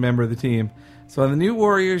Spider, and he's a member of the team. So on the New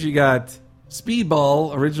Warriors, you got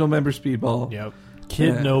Speedball, original member Speedball. Yep.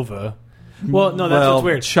 Kid Yeah. Nova. Well, no, that's what's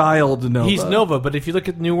weird. Child Nova. He's Nova, but if you look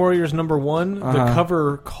at New Warriors #1, the Uh-huh.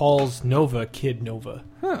 cover calls Nova Kid Nova.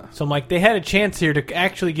 Huh. So I'm like, they had a chance here to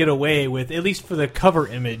actually get away with, at least for the cover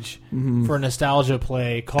image, for a nostalgia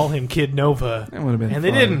play, call him Kid Nova. That would have been And fun.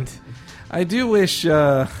 they didn't. I do wish...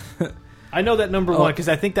 I know that #1 because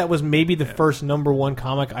I think that was maybe the first #1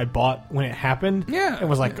 comic I bought when it happened. Yeah. and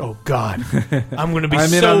was like, oh god, I'm gonna be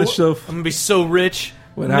I'm in on the show. I'm gonna be so rich.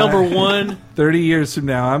 When #1. 30 years from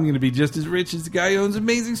now, I'm going to be just as rich as the guy who owns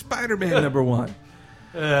Amazing Spider-Man #1.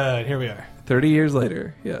 Here we are. 30 years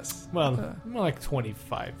later, yes. Well, more like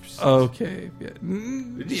 25. Okay. Yeah.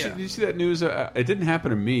 Did you see that news? It didn't happen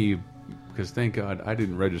to me because, thank God, I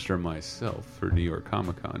didn't register myself for New York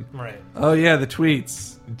Comic Con. Right. Oh, yeah, the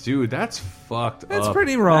tweets. Dude, that's fucked That's up.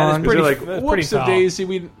 pretty wrong. They're like, that's whoops pretty a foul. daisy.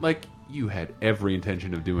 We like you had every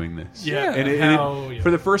intention of doing this. Yeah. And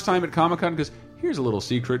for the first time at Comic Con, because here's a little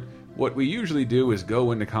secret. What we usually do is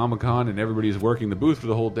go into Comic Con and everybody's working the booth for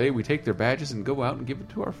the whole day. We take their badges and go out and give it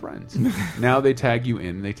to our friends. Now they tag you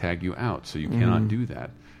in, they tag you out, so you cannot do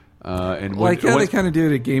that. And Like how they kind of do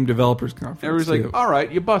it at Game Developers Conference. everybody's too. like, all right,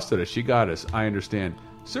 you busted us. You got us. I understand.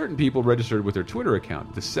 Certain people registered with their Twitter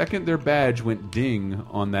account. The second their badge went ding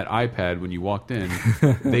on that iPad when you walked in,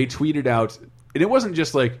 they tweeted out, and it wasn't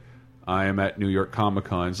just like, I am at New York Comic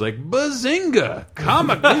Con. It's like, bazinga!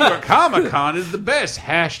 New York Comic Con is the best.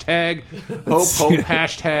 Hashtag, hope,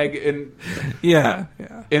 hashtag. yeah.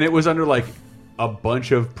 And it was under like a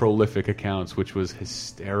bunch of prolific accounts, which was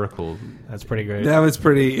hysterical. That's pretty great. That was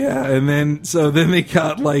pretty, yeah. And then they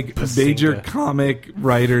got like major Bazinga. comic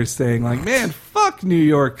writers saying like, man, fuck New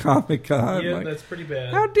York Comic Con. Yeah, Like, that's pretty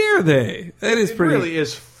bad. how dare they? That is It pretty. really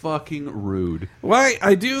is fucking rude. Why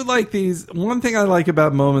I do like these. One thing I like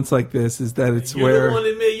about moments like this is that it's where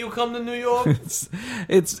that made you come to New York?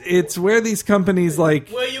 it's where these companies like.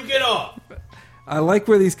 Where you get off? I like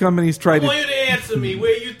where these companies try to you to answer me.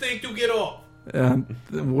 Where you think to get off?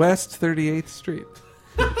 West 38th Street.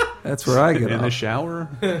 That's where I get In the off. shower?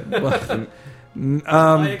 I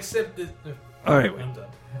accept it. All right. I'm done.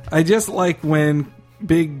 I just like when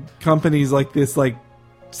big companies like this like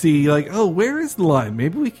see like, oh, where is the line?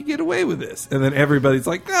 Maybe we could get away with this. And then everybody's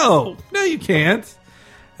like, no, you can't.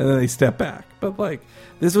 And then they step back. But like,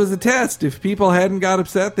 this was a test. If people hadn't got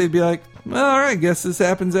upset, they'd be like, well, all right, guess this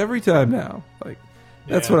happens every time now. Like,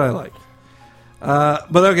 that's Yeah. what I like.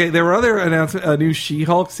 But okay, there were other announcements. A new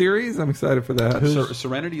She-Hulk series. I'm excited for that.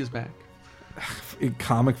 Serenity is back. In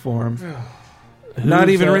comic form. Not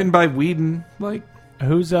even written by Whedon. Like,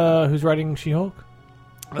 Who's writing She-Hulk?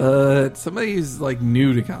 somebody who's like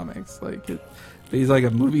new to comics. Like, he's like a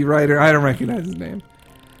movie writer. I don't recognize his name.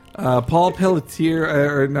 Paul Pelletier,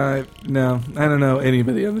 or no, I don't know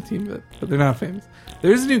anybody on the team, but they're not famous.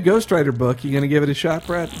 There's a new Ghost Rider book. You gonna give it a shot,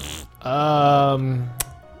 Brett? All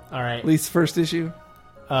right. At least first issue.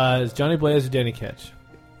 Is Johnny Blaze or Danny Ketch?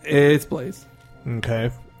 It's Blaze. Okay.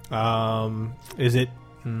 Is it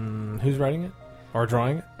who's writing it or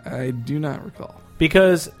drawing it? I do not recall.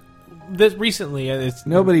 Because this recently, it's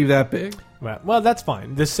Nobody that big. well, that's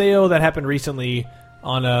fine. The sale that happened recently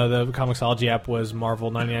on the Comixology app was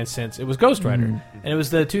Marvel 99 cents. It was Ghost Rider, and it was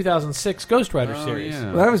the 2006 Ghost Rider series.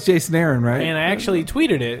 Yeah. Well, that was Jason Aaron, right? And I actually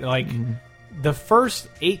tweeted it like. The first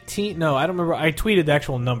 18... No, I don't remember. I tweeted the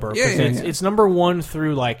actual number. Yeah. It's number 1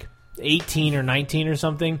 through, like, 18 or 19 or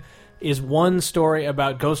something, is one story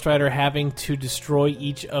about Ghost Rider having to destroy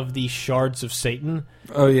each of the shards of Satan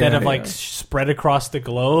that have, like, spread across the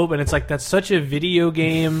globe. And it's like, that's such a video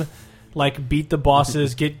game, like, beat the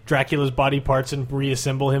bosses, get Dracula's body parts, and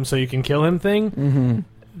reassemble him so you can kill him thing. Mm-hmm.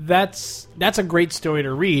 That's a great story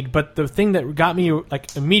to read, but the thing that got me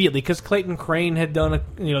like immediately, because Clayton Crane had done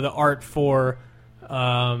the art for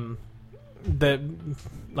the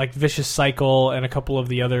like Vicious Cycle and a couple of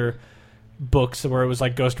the other books where it was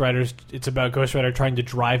like Ghost Rider's. It's about Ghost Rider trying to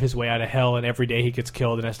drive his way out of hell, and every day he gets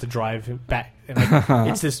killed and has to drive him back. And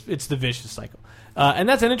like, it's the Vicious Cycle. And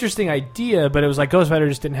that's an interesting idea, but it was like Ghost Rider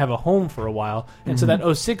just didn't have a home for a while. And so that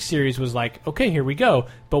 06 series was like, okay, here we go.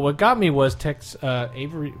 But what got me was Tex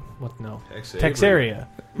Area.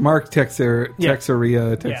 Mark Texeria. Yeah.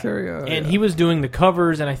 Texeria. And he was doing the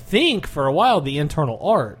covers, and I think for a while the internal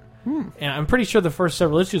art. And I'm pretty sure the first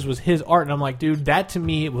several issues was his art. And I'm like, dude, that to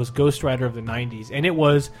me was Ghost Rider of the 90s. And it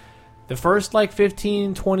was... The first, like,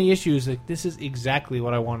 15, 20 issues, like, this is exactly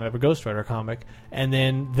what I wanted out of a Ghost Rider comic. And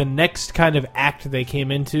then the next kind of act they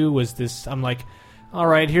came into was this, I'm like, all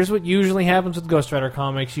right, here's what usually happens with Ghost Rider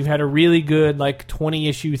comics. You had a really good, like,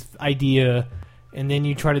 20-issue idea, and then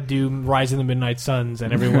you try to do Rise of the Midnight Suns,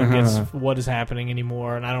 and everyone gets what is happening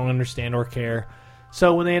anymore, and I don't understand or care.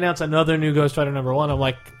 So when they announce another new Ghost Rider #1, I'm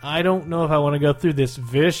like, I don't know if I want to go through this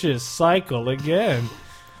vicious cycle again.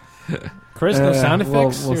 Chris, no sound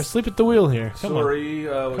effects? You're asleep at the wheel here. Come on. Sorry,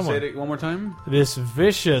 say it one more time. This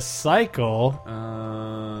vicious cycle.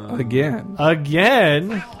 Again.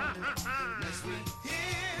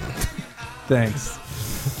 Thanks.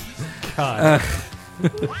 God.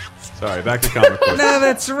 Sorry, back to comic books. No,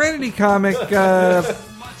 that Serenity comic. What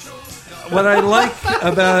I like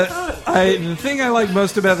about the thing I like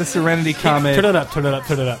most about the Serenity comic. Turn it up.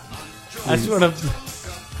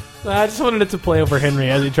 I just wanted it to play over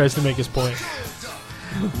Henry as he tries to make his point.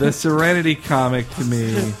 the Serenity comic to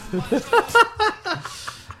me.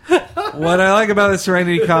 What I like about the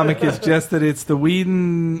Serenity comic is just that it's the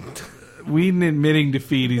Whedon admitting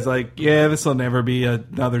defeat. He's like, yeah, this will never be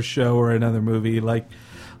another show or another movie. Like,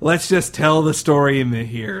 let's just tell the story in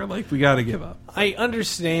here. Like, we got to give up. I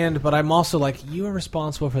understand, but I'm also like, you are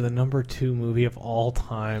responsible for the #2 movie of all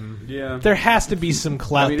time. Yeah. There has to be some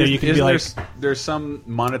clout there. You can be like, there's some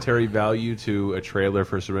monetary value to a trailer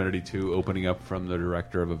for Serenity 2 opening up from the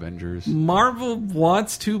director of Avengers. Marvel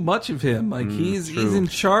wants too much of him. Like, he's true. in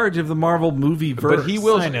charge of the Marvel movie verse. But he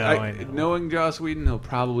will. I know. Knowing Joss Whedon, he'll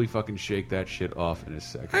probably fucking shake that shit off in a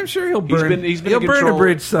second. I'm sure he'll burn. He'll burn a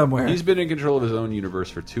bridge somewhere. He's been in control of his own universe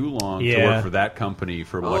for too long to Yeah. work for that company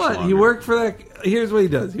for much What? longer. He worked for that. Here's what he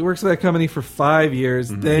does. He works for that company for 5 years.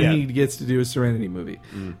 Then Yeah. he gets to do a Serenity movie.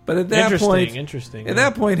 But at that interesting. At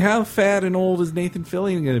that point, how fat and old is Nathan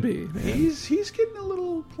Fillion going to be? Man? He's getting a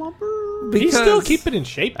little plumper. He's still keeping in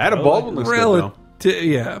shape. Adam though. Baldwin looks good though.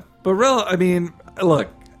 Yeah, but I mean, look,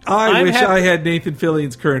 I wish I had Nathan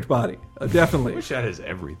Fillion's current body. Definitely. I wish that has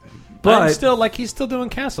everything. But I'm still like, he's still doing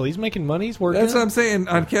Castle. He's making money. He's working. that's what I'm saying.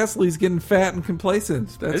 On Castle, he's getting fat and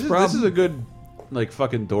complacent. That's This is a good, like,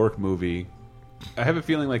 fucking dork movie. I have a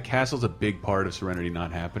feeling like Castle's a big part of Serenity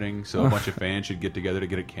not happening, so a bunch of fans should get together to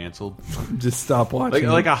get it canceled. Just stop watching.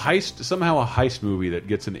 Like a heist, somehow a heist movie that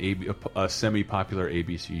gets a semi-popular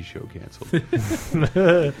ABC show canceled.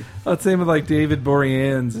 Same with like David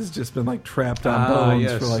Boreanaz has just been like trapped on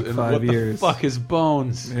bones for like And 5 years. What the fuck is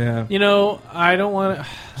Bones? Yeah. You know, I don't want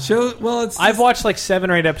to. I've watched like 7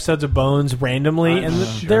 or 8 episodes of Bones randomly, and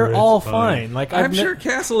they're all fine. Like I'm sure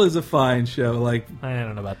Castle is a fine show. Like I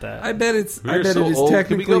don't know about that. I bet it's. We're I bet so it is old.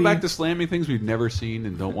 technically. Can we go back to slamming things we've never seen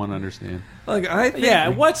and don't want to understand? Like I think, Yeah,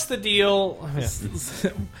 what's the deal?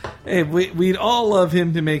 hey, we'd all love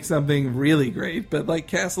him to make something really great, but like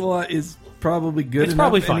Castle is probably good. It's enough,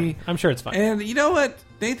 probably and fine. I'm sure it's fine. And you know what?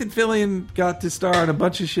 Nathan Fillion got to star in a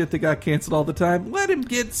bunch of shit that got canceled all the time. Let him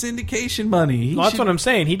get syndication money. Well, that's what I'm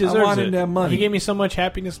saying. He deserves want it. him to have money. He gave me so much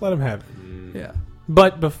happiness. Let him have it. Yeah.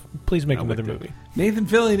 But please make another movie. Nathan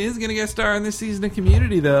Fillion is going to get star in this season of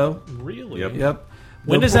Community, though. Really? Yep.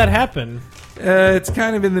 When does that happen? It's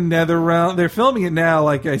kind of in the nether realm. They're filming it now.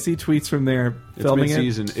 Like I see tweets from there filming It's it.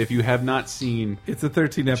 mid-season. If you have not seen, It's a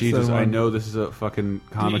 13 episode Jesus, one. I know this is a fucking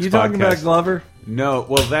comics You podcast. talking about Glover? No,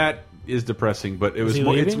 well that is depressing, but it was he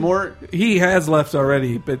more. It's leaving? more. He has left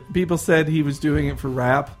already, but people said he was doing it for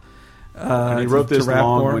rap. And he wrote this to rap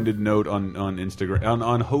more. long-winded note on Instagram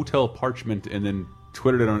on Hotel Parchment, and then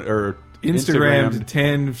twittered it on Instagrammed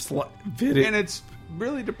 10 video. and it's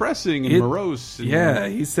really depressing and morose. And, Yeah,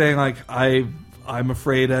 he's saying like I'm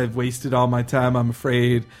afraid I've wasted all my time. I'm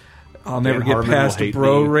afraid I'll never get Harmon past will hate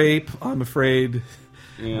bro me. rape. I'm afraid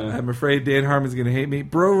Dan Harmon's going to hate me.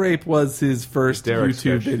 Bro rape was his first Derek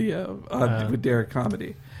YouTube sketch. video with Derek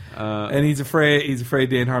Comedy. And he's afraid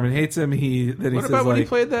Dan Harmon hates him. What says about when he like,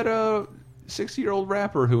 played that 60-year-old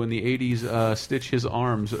rapper who in the 80s stitched his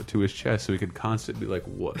arms to his chest so he could constantly be like,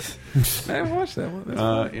 what? I haven't watched that one.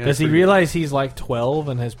 That's Does he realize he's like 12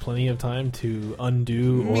 and has plenty of time to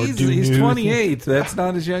undo or do he's new 28. That's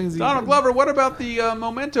not as young as he Donald Glover, what about the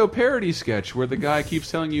Memento parody sketch where the guy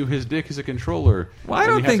keeps telling you his dick is a controller? Well, I and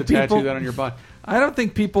don't you have think to tattoo people- that on your body. I don't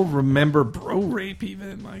think people remember bro rape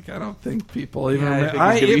even. Like I don't think people even. Yeah, remember.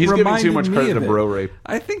 I think he's giving too reminded much me credit of to it. bro rape.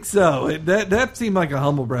 I think so. That seemed like a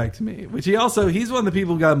humble brag to me. Which he's one of the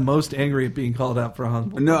people who got most angry at being called out for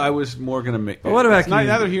humble. No, I was more going to make. But what about it's not,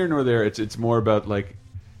 Community? neither here nor there. It's more about like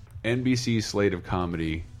NBC's slate of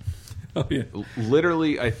comedy. Oh yeah,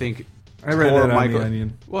 Literally, I think I read tore that on Michael. The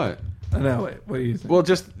Onion. What? No, wait. What are you saying? Well,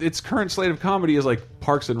 just its current slate of comedy is like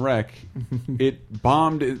Parks and Rec. It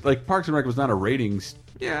bombed. Like Parks and Rec was not a ratings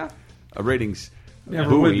Never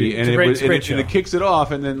would be. buoy, and It's a great and it kicks it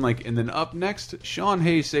off, and then up next, Sean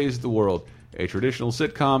Hayes Saves the World, a traditional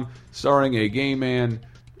sitcom starring a gay man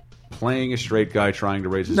playing a straight guy trying to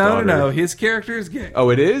raise his daughter. No. His character is gay. Oh,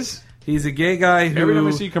 it is. He's a gay guy who. Every time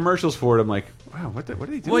I see commercials for it, I'm like, wow, what are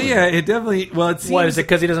they doing? Well, yeah, it definitely. Well, it seems. What is it?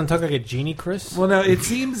 Because he doesn't talk like a genie, Chris? Well, no, it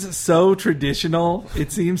seems so traditional.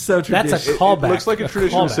 It seems so traditional. That's a It callback. looks like a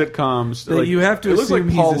traditional callback. sitcom. That you have to It looks like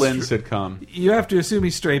assume Paul he's a Lynde sitcom. You have to assume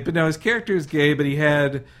he's straight, but no, his character is gay, but he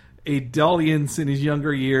had a dalliance in his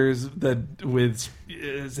younger years that with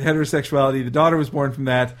his heterosexuality. The daughter was born from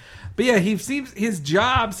that. But yeah, his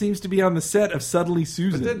job seems to be on the set of Suddenly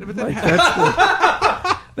Susan. But then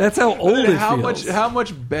that's how old it feels. How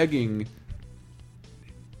much begging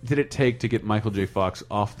did it take to get Michael J. Fox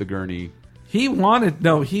off the gurney He wanted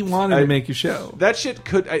to make a show. That shit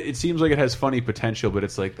could. It seems like it has funny potential, but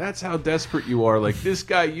it's like that's how desperate you are. Like this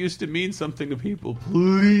guy used to mean something to people.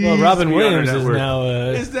 Please. Well, Robin be on our Williams is network. now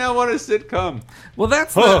is now on a sitcom. Well,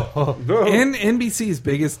 that's and NBC's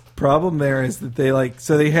biggest problem there is that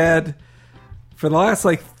they had for the last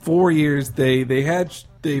 4 years they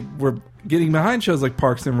were getting behind shows like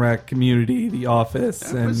Parks and Rec, Community, The Office,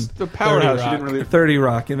 That and was the powerhouse. 30 You didn't really. 30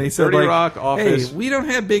 Rock, and they said 30 Rock, Office. hey, we don't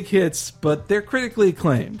have big hits, but they're critically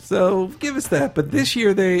acclaimed, so give us that. But this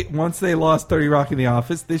year, once they lost 30 Rock and The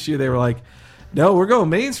Office, this year they were like, no, we're going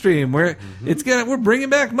mainstream. We're bringing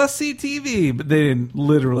back must-see TV. But they didn't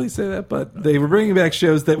literally say that, but they were bringing back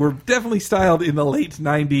shows that were definitely styled in the late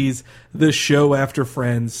 90s, the show after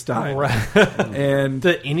Friends style. Right. And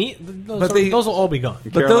those will all be gone.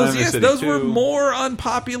 but Carolina those City those were 2. more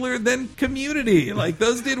unpopular than Community. Like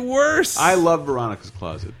those did worse. I love Veronica's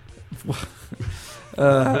Closet.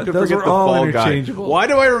 those Forget were the all Fall Guy. interchangeable. Why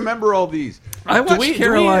do I remember all these? I watched we- do we-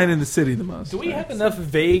 Caroline in the City the most. Do we have enough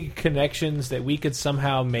vague connections that we could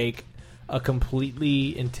somehow make a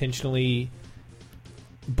completely intentionally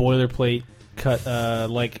boilerplate cut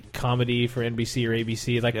comedy for NBC or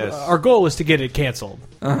ABC? Like Yes. our goal is to get it canceled,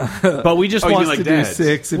 but we just Oh, you want mean to like do dads?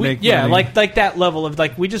 6 and make money. like that level of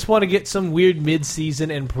we just want to get some weird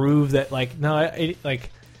mid-season and prove that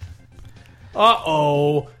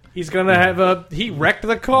he's gonna have he wrecked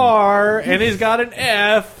the car and he's got an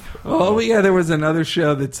F. Oh yeah, there was another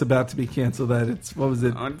show that's about to be canceled. What was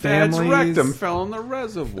it? Dad's rectum fell in the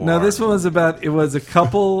reservoir. No, this one was about. It was a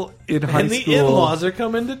couple in high And the school. in-laws are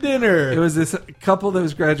coming to dinner. It was this couple that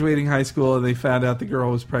was graduating high school, and they found out the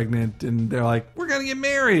girl was pregnant, and they're like, "We're gonna get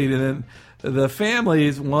married." And then the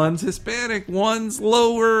families, one's Hispanic, one's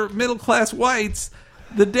lower middle class whites.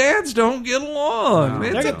 The dads don't get along.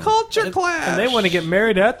 It's a culture clash. and they want to get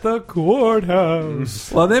married at the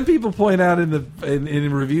courthouse. Well, then people point out in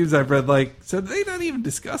reviews I've read, so they don't even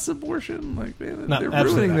discuss abortion. Man, No, they're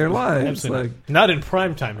absolutely ruining their not. lives. Absolutely not in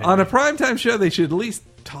prime time. Henry. On a primetime show, they should at least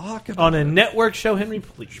talk about On a network show, Henry,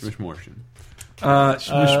 please. Schmishmortion.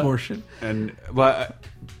 Schmishmortion. And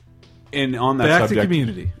on that Back subject, to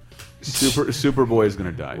Community. Superboy is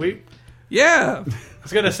going to die. Yeah. I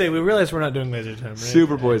was gonna say we realize we're not doing Laser Time, right?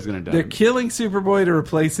 Superboy is going to die. They're killing Superboy to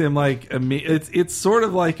replace him. It's sort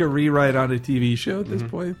of like a rewrite on a TV show at this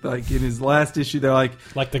point. Like in his last issue, they're like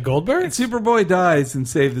Like the Goldbergs. Superboy dies and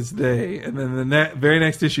save this day, and then the very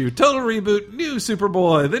next issue, total reboot, new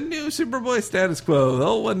Superboy, the new Superboy status quo. The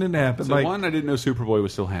old one didn't happen. So one, I didn't know Superboy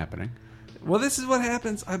was still happening. Well, this is what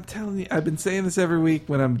happens. I'm telling you, I've been saying this every week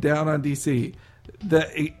when I'm down on DC.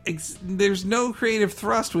 There's no creative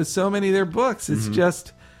thrust with so many of their books. It's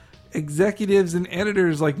just executives and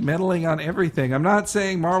editors meddling on everything. I'm not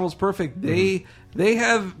saying Marvel's perfect. They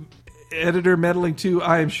have editor meddling too,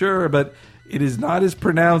 I am sure, but it is not as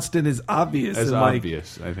pronounced and as obvious. As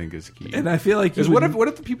obvious, I think, is key. And I feel like what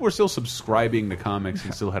if the people were still subscribing to comics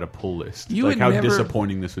and still had a pull list? You would how never-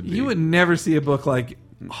 disappointing this would be. You would never see a book like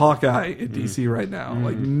Hawkeye at DC right now.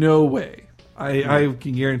 No way. I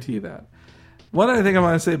can guarantee you that. One other thing I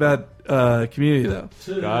want to say about Community, though.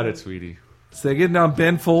 Got it, sweetie. So they're getting on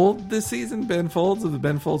Ben Fold this season. Ben Folds of the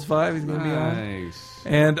Ben Folds 5. He's going to be on. Nice.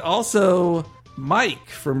 And also, Mike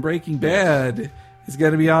from Breaking Bad is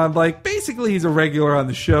going to be on. Basically, he's a regular on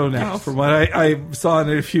the show now. From what I saw in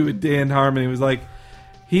an interview with Dan Harmon, he was like,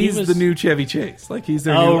 he's the new Chevy Chase. He's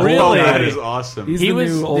their new old really? Oh, guy. that is awesome. He's He the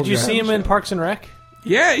was. new old Did you guy see on him the in show. Parks and Rec?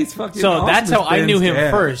 Yeah, he's fucking So awesome that's how as I knew Ben's him dad.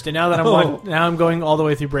 first, and now that I'm going all the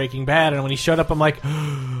way through Breaking Bad, and when he showed up, I'm like,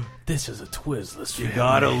 this is a Twizzless. You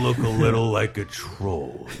gotta look a little like a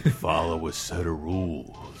troll and follow a set of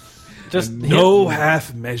rules. Just No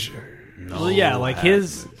half measure. Well, yeah,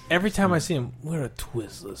 his. Every time I see him, we're a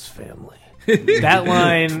Twizzless family. That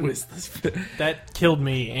line that killed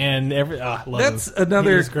me, and I love That's him.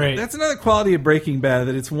 another. He's great. That's another quality of Breaking Bad.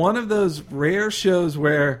 That it's one of those rare shows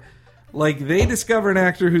where, they discover an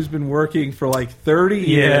actor who's been working for 30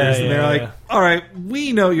 years, and they're like, "All right,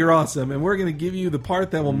 we know you're awesome, and we're going to give you the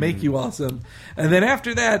part that will make you awesome." And then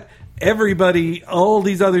after that, everybody, all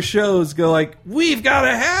these other shows go "We've got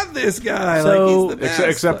to have this guy." So- he's the best.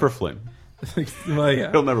 Except for Flynn. Well, yeah.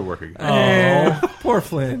 He'll never work again. Poor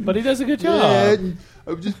Flynn. but he does a good job.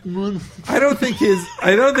 I don't think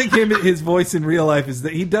his voice in real life is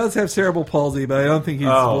that he does have cerebral palsy, but I don't think his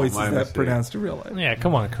voice is my that mistake. pronounced in real life. Yeah,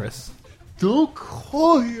 come on, Chris. Don't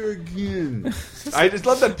call here again. I just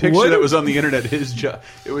love that picture What? that was on the internet. His job.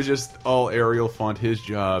 It was just all Arial font. His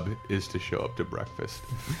job is to show up to breakfast.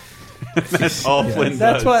 That's all Flynn does.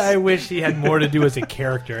 That's why I wish he had more to do as a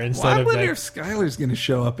character instead Well, I of wonder like, if Skylar's going to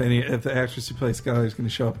show up if the actress who plays Skylar is going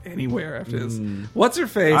to show up anywhere after this. What's her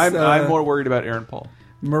face? I'm more worried about Aaron Paul.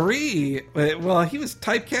 Marie. Well, he was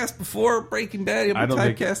typecast before Breaking Bad. He'll be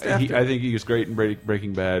typecast after. I think he was great in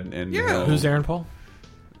Breaking Bad. And Yeah. who's Aaron Paul?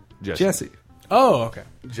 Jesse. Oh, okay.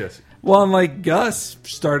 Jesse. Well, and like Gus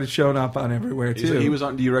started showing up on everywhere too. He was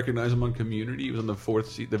on. Do you recognize him on Community? He was on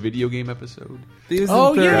the the video game episode. He was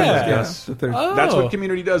Oh, in third, yeah. Yes. the third. Oh. That's what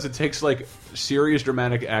Community does. It takes like serious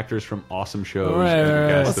dramatic actors from awesome shows. Right, and right, right.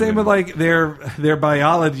 casts Well, them same in- with like their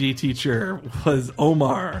biology teacher was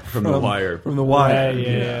Omar From The Wire. From The Wire. Right,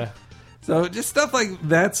 yeah. So just stuff like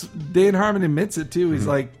that's Dan Harmon admits it too. He's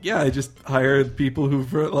like, yeah, I just hired people who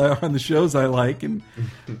are on the shows I like and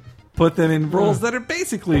put them in roles that are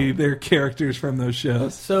basically their characters from those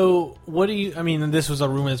shows. So, what do you? I mean, this was a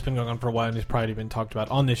rumor that's been going on for a while, and it's probably been talked about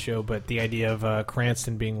on this show. But the idea of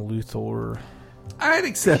Cranston being Luthor, I'd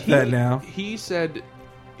accept that now. He said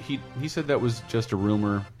he said that was just a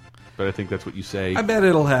rumor, but I think that's what you say. I bet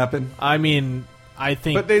it'll happen. I mean, I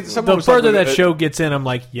think But someone the was further talking that show gets in, I'm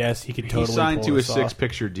like, yes, he could totally. he signed pull to a this off.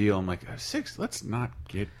 6-picture deal. I'm like, 6? Let's not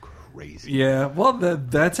get crazy. Yeah, well,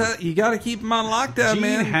 that's how you got to keep him on lockdown, Gene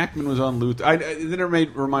man. Hackman was on Luthor. Then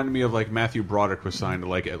it reminded me of like Matthew Broderick was signed to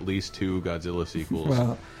like at least 2 Godzilla sequels.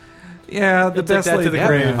 Well, yeah, the It's best like that to laid the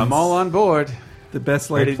grave. plans. I'm all on board. The best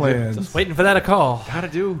Ready laid to- plans. Just waiting for that to call. Gotta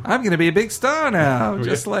do. I'm going to be a big star now, Yeah.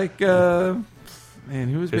 just like man,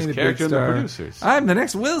 who's His being a big character in The star? Producers. I'm the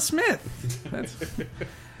next Will Smith. That's,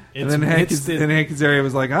 and then It's Hank Azaria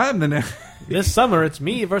was like, I'm the next. this summer, it's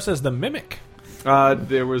me versus the Mimic.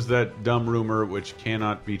 There was that dumb rumor, which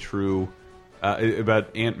cannot be true,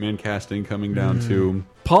 about Ant-Man casting coming down to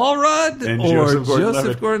Paul Rudd and or Joseph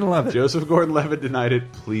Gordon-Levitt. Gordon-Levitt. Joseph Gordon-Levitt denied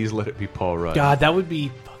it. Please let it be Paul Rudd. God, that would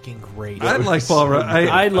be fucking great. I'd like Paul Rudd.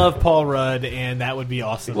 I love Paul Rudd, and that would be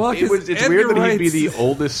awesome. Well, It's Edgar weird that he'd be Wright's- the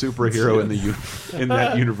oldest superhero in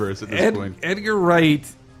that universe at this point. Edgar Wright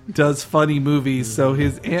does funny movies, so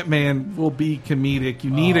his Ant-Man will be comedic. You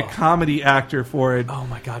need a comedy actor for it. oh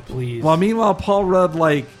my God, please. Well, meanwhile, Paul Rudd,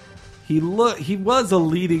 like he was a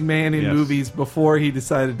leading man in Yes. movies before he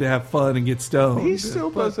decided to have fun and get stoned. He still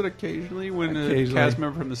does it occasionally when Occasionally. a cast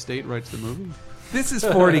member from the state writes the movie. This is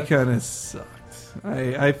 40 kind of sucked.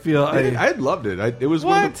 I feel I loved it. It was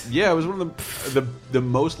one of the, it was one of the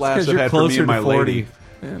most laughs I've you're had for me closer and my to 40. lady.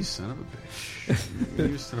 Yeah. You son of a bitch.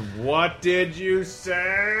 You son of, what did you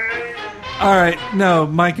say? All right, no,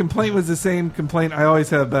 my complaint was the same complaint I always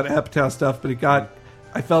have about Apatow stuff, but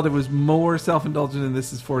I felt it was more self-indulgent in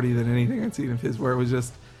This Is 40 than anything I'd seen of his, where it was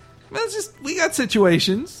just, well, it's just, we got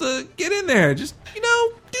situations, get in there, just,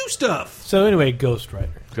 do stuff. so anyway, Ghost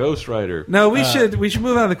Rider. Ghost Rider. No, we should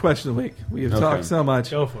move on to the question of the week. We have Okay. talked so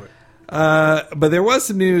much. Go for it. But there was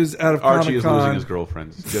some news out of Archie is losing Comic-Con. his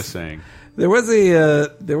girlfriends. Just saying. There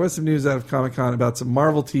was some news out of Comic-Con about some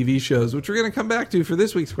Marvel TV shows, which we're going to come back to for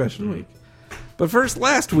this week's question of the week. But first,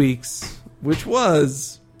 last week's, which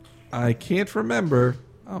was, I can't remember.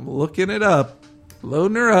 I'm looking it up,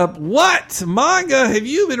 loading her up. What manga have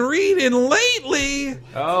you been reading lately?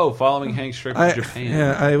 Oh, following Hank's trip to Japan.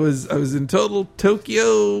 Yeah, I was in total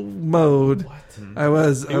Tokyo mode. I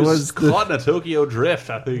was caught in a Tokyo drift.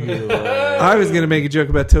 I think. I was going to make a joke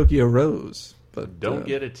about Tokyo Rose, but Don't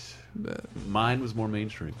get it. Mine was more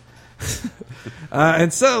mainstream.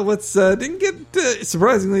 and so let's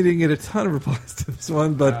surprisingly didn't get a ton of replies to this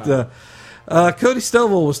one, but Cody Stovall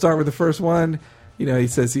will start with the first one. He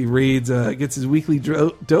says he reads, gets his weekly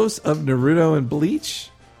dose of Naruto and Bleach,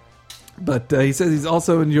 but he says he's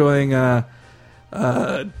also enjoying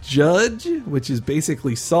Judge, which is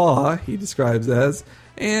basically Saw. He describes as,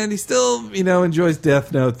 and he still enjoys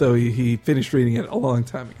Death Note, though he finished reading it a long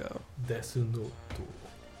time ago. Death Note.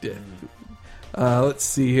 Let's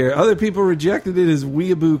see here. Other people rejected it as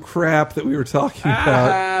weeaboo crap that we were talking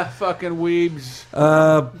about. Fucking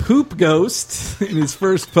weebs. Poop Ghost in his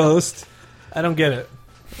first post. I don't get it.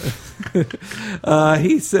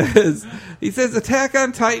 He says Attack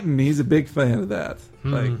on Titan. He's a big fan of that.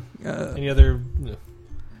 Like Any other?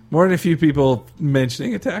 more than a few people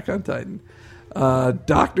mentioning Attack on Titan.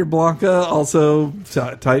 Dr. Blanca also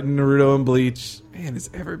Titan, Naruto, and Bleach. Man, is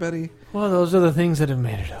everybody Well, those are the things that have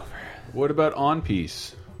made it over. What about On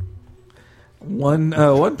Piece?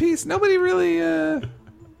 One Piece? Nobody really.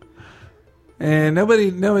 And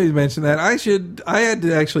nobody mentioned that. I had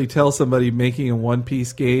to actually tell somebody making a One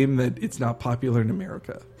Piece game that it's not popular in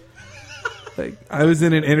America. Like, I was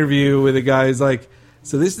in an interview with a guy who's like,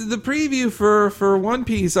 so this is the preview for One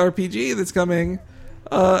Piece RPG that's coming.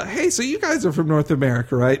 Hey, so you guys are from North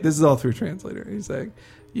America, right? This is all through Translator. He's like,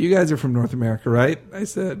 you guys are from North America, right? I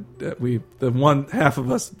said that the one half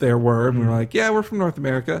of us there were, and we were like, yeah, we're from North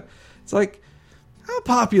America. It's like, how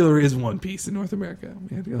popular is One Piece in North America?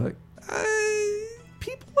 We had to go like,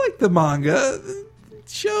 people like the manga. The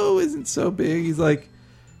show isn't so big. He's like,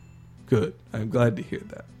 good. I'm glad to hear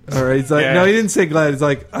that. All right. He's like, no, he didn't say glad. He's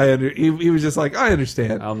like, he was just like, I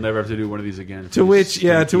understand. I'll never have to do one of these again. To which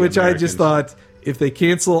I just thought, if they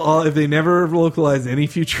cancel if they never localize any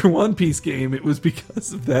future One Piece game, it was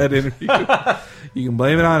because of that interview. You can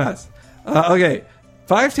blame it on us. Okay.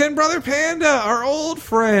 510 Brother Panda, our old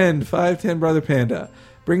friend, 510 Brother Panda,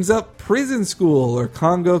 brings up prison school, or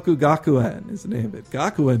Kongoku Gakuen is the name of it.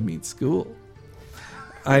 Gakuen means school.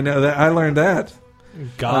 I know that. I learned that.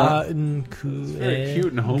 Gakuen. Very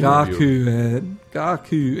cute and homely. Gakuen. I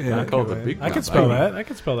call it the big. I can spell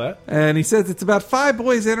that. And he says it's about 5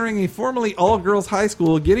 boys entering a formerly all-girls high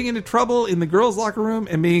school, getting into trouble in the girls' locker room,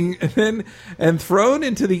 and thrown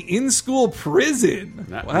into the in-school prison.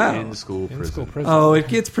 Not wow. in-school prison. Oh, it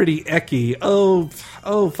gets pretty ecky. Oh,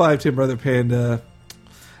 510 Brother Panda.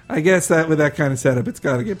 I guess that with that kind of setup, it's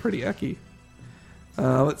got to get pretty ecky.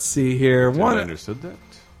 Let's see here. I understood that.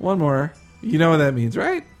 One more. You know what that means,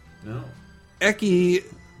 right? No. Eki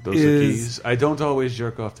Those are keys. I don't always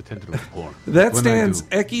jerk off to tentacle porn.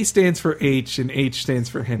 Eki stands for H, and H stands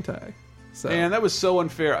for hentai. So. Man, that was so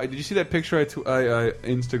unfair. Did you see that picture I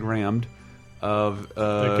Instagrammed of the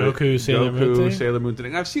Goku Sailor Moon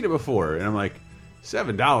thing? I've seen it before, and I'm like,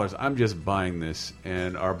 $7. I'm just buying this.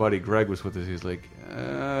 And our buddy Greg was with us. He's like,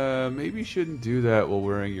 maybe you shouldn't do that while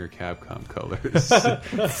wearing your Capcom colors.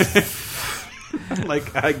 I'm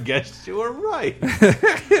like, I guess you were right.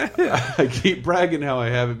 I keep bragging how I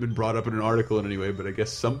haven't been brought up in an article in any way, but I guess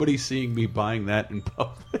somebody seeing me buying that in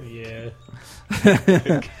public. Yeah.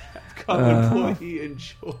 Capcom employee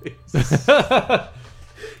enjoys.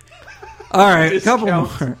 All right, a couple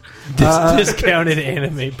more. Discounted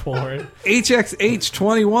anime porn.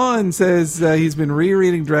 HXH21 says he's been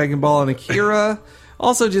rereading Dragon Ball and Akira.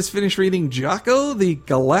 Also, just finished reading Jocko, the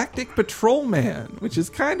Galactic Patrolman, which is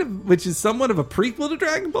somewhat of a prequel to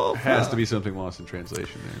Dragon Ball. Has to be something lost in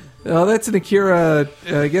translation, man. Well, that's an Akira.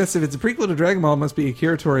 I guess if it's a prequel to Dragon Ball, it must be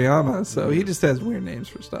Akira Toriyama. So he just has weird names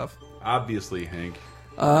for stuff. Obviously, Hank.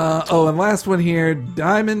 And last one here,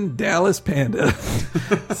 Diamond Dallas Panda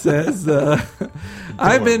says,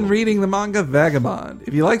 I've been reading the manga Vagabond.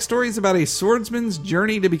 If you like stories about a swordsman's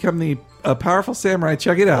journey to become a powerful samurai,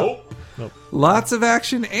 check it out. Nope. Lots of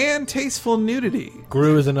action and tasteful nudity.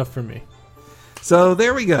 Gru is enough for me. So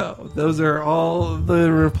there we go. Those are all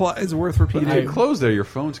the replies worth repeating. Hey, close there. Your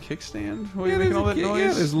phone's kickstand. Why are you making all that noise?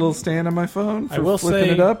 Yeah, there's a little stand on my phone for I will flipping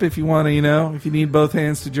say, it up if you want to, if you need both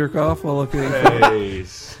hands to jerk off while looking at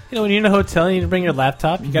it. When you're in a hotel and you need to bring your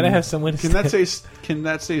laptop, you got to have someone to Can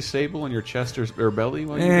that say Sable on your chest or belly?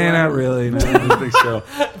 While you not really. No. I don't think so.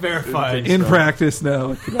 Verified. In practice,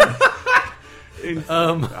 no.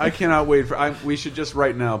 I cannot wait for. We should just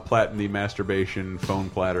right now platen the masturbation phone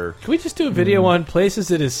platter. Can we just do a video on places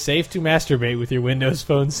it is safe to masturbate with your Windows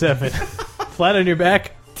Phone 7? Flat on your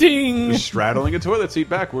back. Ding. Just straddling a toilet seat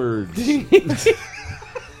backwards.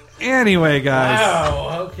 Anyway, guys.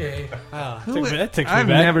 Wow. Okay. Wow. That takes me I've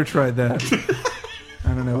back. never tried that.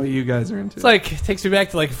 I don't know what you guys are into. It's like, it takes me back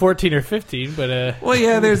to like 14 or 15, but Well,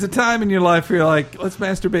 yeah, there's a time in your life where you're like, let's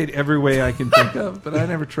masturbate every way I can think of, but I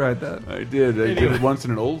never tried that. I did it once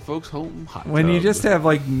in an old folks' home hot When tub. you just have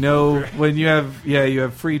like when you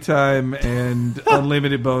have free time and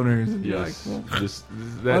unlimited boners, and you're like, well,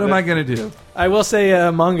 what am I going to do? I will say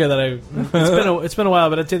a manga that it's been a while,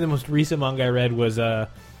 but I'd say the most recent manga I read was what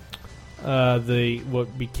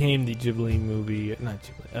became the Ghibli movie, not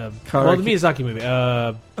Ghibli, the Miyazaki movie.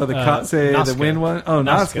 The Wind one. Oh,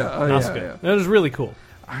 Nazca. Oh, Nazca. Yeah. That was really cool.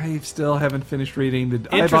 I still haven't finished reading I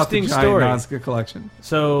bought the Interesting giant story. Nazca collection.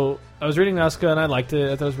 So I was reading Nazca and I liked it.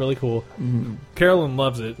 I thought it was really cool. Mm-hmm. Carolyn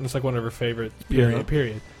loves it. It's like one of her favorites.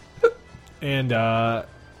 Period. And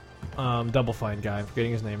Double Fine guy, I'm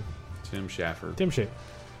forgetting his name. Tim Schafer.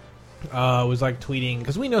 Was like tweeting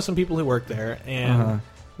because we know some people who work there and.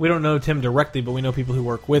 We don't know Tim directly, but we know people who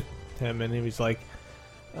work with him, and he was like,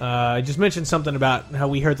 I just mentioned something about how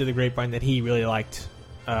we heard through the grapevine that he really liked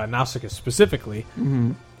Nausicaa specifically,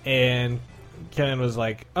 and Ken was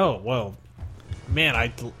like, oh, well, man,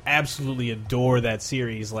 I absolutely adore that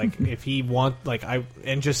series, like, if he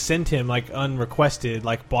and just sent him, like, unrequested,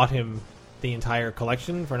 like, bought him the entire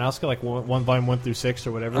collection for Nausicaa, like, one volume 1 through 6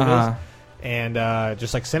 or whatever it is. And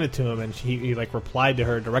just like sent it to him, and he like replied to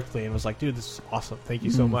her directly and was like, "Dude, this is awesome! Thank you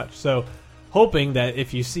so much." So, hoping that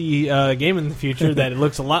if you see a game in the future that it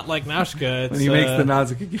looks a lot like Nausicaa, when he makes the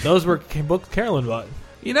Nausicaa game. Those were books Carolyn bought.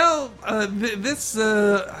 This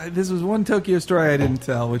was one Tokyo story I didn't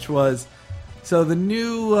tell, which was so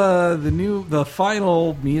the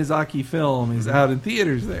final Miyazaki film is out in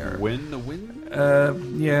theaters there. When the wind?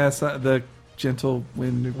 Yes, the Gentle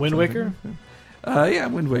Wind. Wind Waker? Yeah,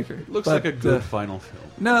 Wind Waker. Looks like a good final film.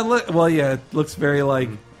 No, it looks very like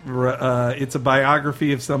it's a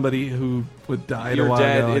biography of somebody who would die. Your a while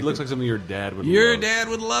dad. ago. It looks like something your dad would. Your love. dad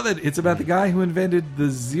would love it. It's about the guy who invented the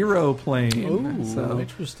Zero plane. Ooh, So-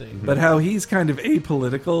 interesting. but how he's kind of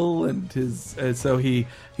apolitical and so he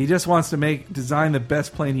just wants to design the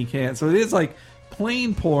best plane he can. So it is like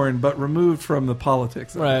plane porn, but removed from the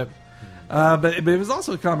politics. of it. Right. But it was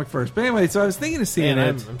also a comic first. But anyway, so I was thinking of seeing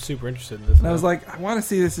And it, I'm super interested in this. and I was like, I want to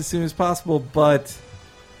see this as soon as possible, but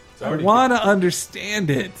I already- want to understand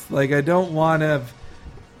it. Like, I don't want to.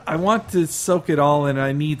 I want to soak it all in.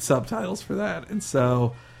 I need subtitles for that, and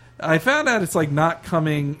so I found out it's like not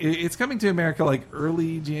coming. It's coming to America like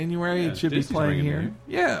early January. Yeah, It should Disney's be playing bringing it here.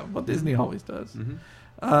 Yeah, well, Disney always does.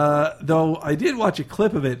 Mm-hmm. Though I did watch a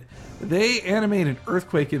clip of it. They animate an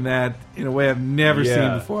earthquake in that in a way I've never Yeah.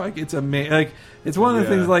 seen before. Like it's amazing. Like it's one of the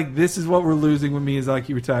Yeah. things. Like this is what we're losing when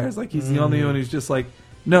Miyazaki retires. Like he's the only one who's just like,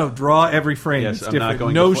 no, draw every frame. Yes, it's I'm different. not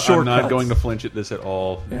going. No to shortcuts. I'm not going to flinch at this at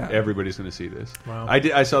all. Yeah. Everybody's going to see this. Wow.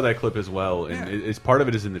 I saw that clip as well, and Yeah. it's part of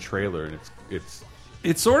it is in the trailer, and it's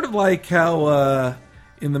It's sort of like how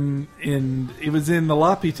it was in the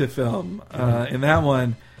Lapita film in that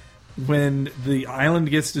one when the island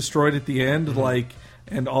gets destroyed at the end, like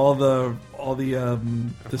and all the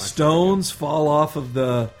stones fall off of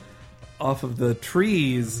the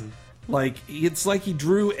trees. Like it's like he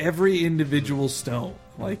drew every individual stone.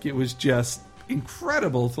 Like it was just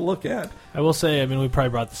incredible to look at. I will say, I mean, we probably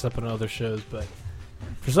brought this up on other shows, but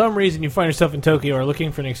for some reason you find yourself in Tokyo or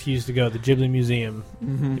looking for an excuse to go to the Ghibli Museum.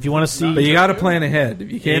 If you want to see... But you got to plan ahead.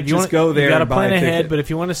 You can't just go there. You got to and buy plan a ahead, ticket. but if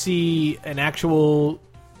you want to see an actual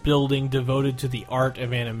building devoted to the art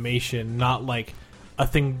of animation, not like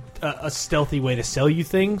a stealthy way to sell you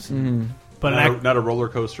things, but not a roller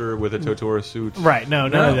coaster with a Totoro suit. right? No,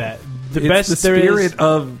 none of that. The it's best the there spirit is,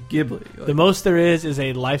 of Ghibli. Like, the most there is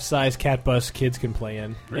a life-size cat bus kids can play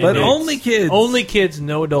in, but And it's- only kids. Only kids.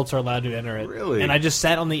 No adults are allowed to enter it. Really? And I just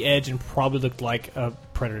sat on the edge and probably looked like a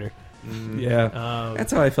predator. Yeah,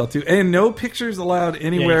 that's how I felt too. And no pictures allowed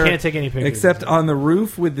anywhere. Yeah, you can't take any pictures. except on the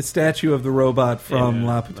roof with the statue of the robot from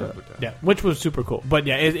Laputa. Yeah, which was super cool. But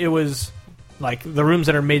yeah, it was like the rooms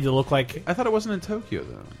that are made to look like I thought it wasn't in Tokyo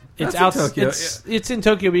though. it's That's in out. Tokyo, It's in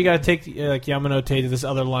Tokyo, but you got to take like Yamanote to this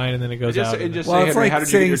other line, and then it goes out. It just Well, say, it's Henry, how like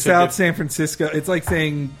did you get saying your South ticket? San Francisco. It's like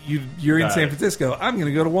saying you're in Got San it. Francisco. I'm going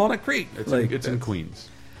to go to Walnut Creek. It's like in that's Queens.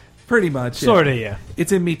 pretty much. Sort of, yeah.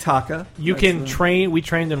 It's in Mitaka. You That's can the- train. We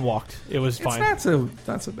trained and walked. It was It's fine. not so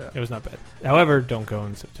bad. It was not bad. However, don't go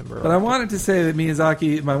in September. But I wanted to say that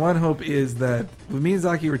Miyazaki, my one hope is that when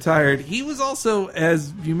Miyazaki retired, he was also,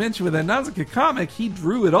 as you mentioned with that Nausicaa comic, he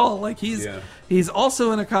drew it all. Like he's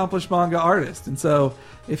also an accomplished manga artist. And so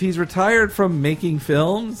if he's retired from making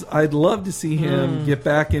films, I'd love to see him get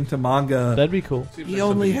back into manga. That'd be cool. He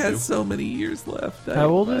only has so many years left. How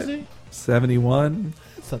old is he? 71.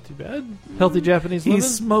 That's not too bad. Healthy Japanese He's living.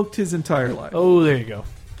 smoked his entire life. Oh, there you go.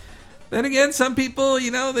 Then again, some people,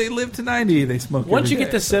 they live to 90. They smoke Once every you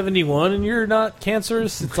get day. to 71 and you're not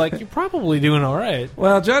cancerous, it's like you're probably doing all right.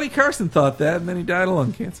 Well, Johnny Carson thought that, and then he died of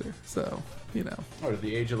lung cancer. So, Or at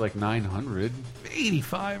the age of like 900.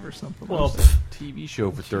 85 or something. Well, like that. TV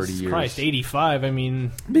show for 30 years. Christ, 85. I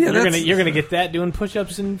mean, Yeah, you're gonna get that doing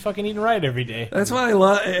push-ups and fucking eating right every day. That's why I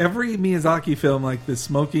love every Miyazaki film. Like the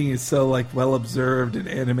smoking is so like well observed and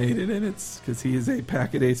animated, and it's because he is a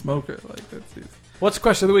pack-a-day smoker. Like that's his What's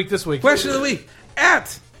question of the week this week? question of the week.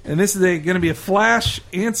 And this is going to be a flash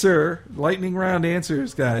answer, lightning round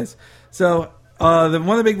answers, guys. So one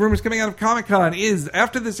of the big rumors coming out of Comic-Con is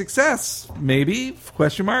after the success, maybe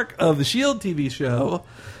question mark of the Shield TV show,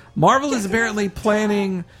 Marvel is apparently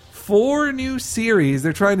planning 4 new series.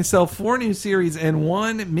 They're trying to sell 4 new series and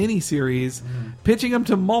 1 miniseries, pitching them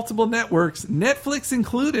to multiple networks, Netflix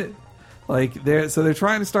included. So they're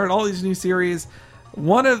trying to start all these new series.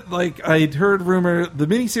 One of I'd heard rumor the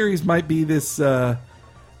miniseries might be this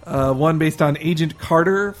one based on Agent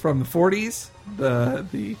Carter from the 40s,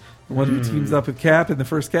 the one who teams up with Cap in the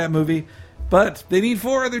first Cap movie. But they need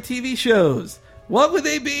 4 other TV shows. What would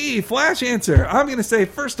they be? Flash answer. I'm going to say,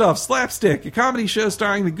 first off, Slapstick, a comedy show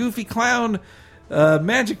starring the goofy clown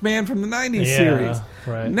Magic Man from the 90s series.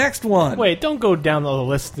 Right. Next one. Wait, don't go down the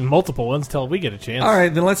list in multiple ones till we get a chance. All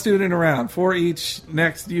right, then let's do it in a round. 4 each.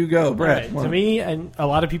 Next, you go. All Brett. right, one. to me, and a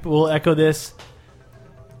lot of people will echo this,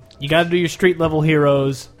 you got to do your street level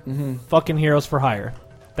heroes, fucking heroes for hire.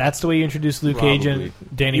 That's the way you introduce Luke Cage and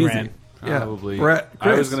Danny Easy. Rand. Yeah. Probably. Brett, I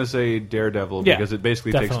was Chris. going to say Daredevil Yeah, because it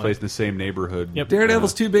basically takes definitely. place in the same neighborhood. Yep.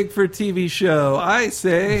 Daredevil's too big for a TV show. I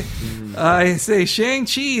say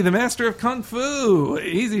Shang-Chi, the master of Kung Fu.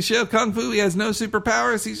 Easy show, Kung Fu. He has no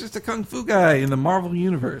superpowers. He's just a Kung Fu guy in the Marvel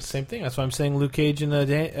Universe. Same thing. That's why I'm saying Luke Cage and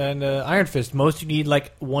Iron Fist. Most you need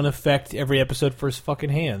like one effect every episode for his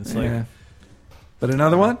fucking hands. Like, Yeah. But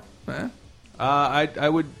another one? I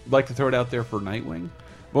would like to throw it out there for Nightwing.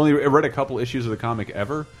 I've only read a couple issues of the comic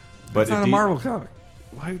ever. But It's not a Marvel comic.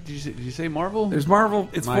 Why did you say Marvel? There's Marvel.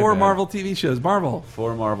 It's My 4 bad. Marvel TV shows. Marvel.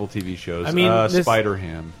 4 Marvel TV shows. I mean, this-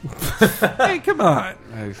 Spider-Ham. Hey, come on.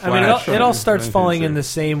 I mean, Flash. it all starts Anything falling in there. the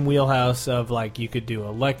same wheelhouse of like you could do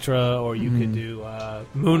Elektra or you could do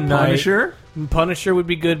Moon Knight. Punisher? Punisher would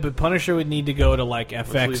be good, but Punisher would need to go to like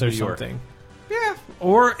FX leave or New York. something. Yeah.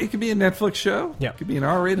 Or it could be a Netflix show. Yeah. It could be an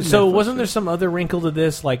R-rated So Netflix wasn't show. there some other wrinkle to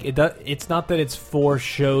this? Like it's not that it's 4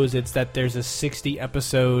 shows; it's that there's a 60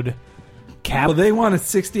 episode cap. Well, they want a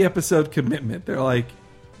 60-episode commitment. They're like,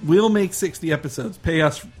 we'll make 60 episodes. Pay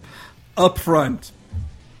us up front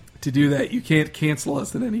to do that. You can't cancel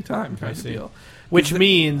us at any time kind of see. deal. which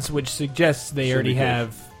suggests they already be good.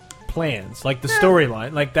 have plans, like the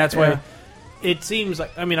storyline. Like that's why it seems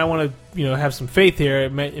like. I mean, I want to have some faith here.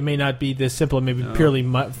 It may not be this simple. It may be purely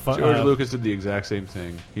George Lucas did the exact same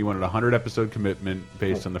thing. He wanted a 100-episode commitment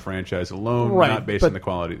based on the franchise alone, Right, not based but on the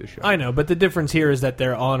quality of the show. I know, but the difference here is that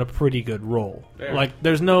they're on a pretty good roll. Like,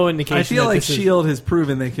 there's no indication. I feel that like this is- S.H.I.E.L.D. has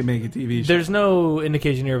proven they can make a TV show. There's no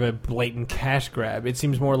indication here of a blatant cash grab. It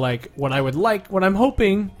seems more like what I'm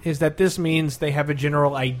hoping is that this means they have a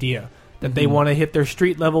general idea that they want to hit their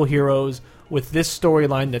street level heroes with this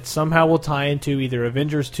storyline that somehow will tie into either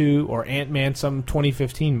Avengers 2 or Ant-Man, some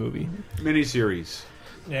 2015 movie. Miniseries.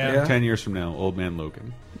 Yeah, 10 years from now, Old Man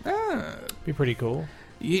Logan. be pretty cool.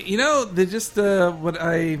 You know, they just what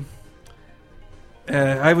I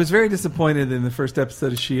was very disappointed in the first episode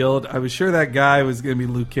of S.H.I.E.L.D. I was sure that guy was going to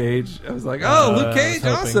be Luke Cage. I was like, oh, Luke Cage,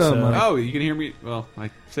 I was hoping awesome. so. Like, Oh, you can hear me? Well,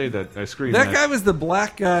 I say that. I scream that guy was the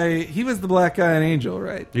black guy. He was the black guy in Angel,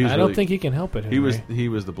 right? He was I don't really- think he can help it. He was Henry. he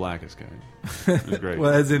was the blackest guy. It was great.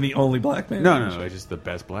 Well, as in the only black man. no, just the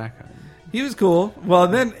best black guy. He was cool.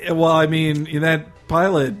 I mean, in that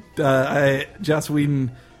pilot, Joss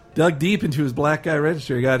Whedon dug deep into his black guy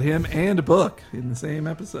register. He got him and a book in the same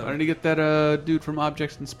Why episode. didn't he get that dude from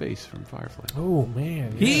Objects in Space from Firefly? Oh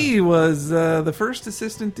man, He was the first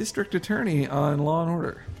assistant district attorney on Law and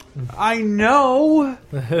Order. I know.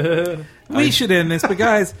 We should end this, but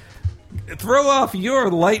guys, throw off your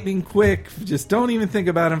lightning quick. Just don't even think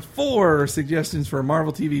about them. 4 suggestions for a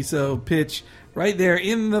Marvel TV show pitch right there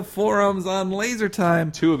in the forums on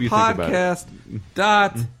LaserTime. 2 of you think about it.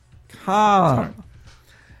 Podcast.com.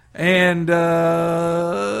 And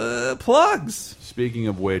plugs. Speaking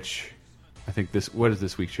of which, I think what is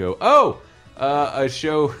this week's show? Oh, a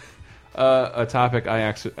show, a topic I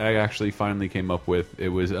actually finally came up with. It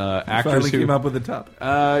was actors Finally who came up with a topic.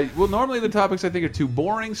 well, normally the topics I think are too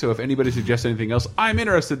boring. So if anybody suggests anything else, I'm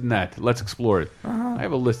interested in that. Let's explore it. I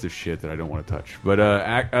have a list of shit that I don't want to touch, but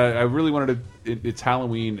I really wanted to. It's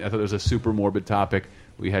Halloween. I thought it was a super morbid topic.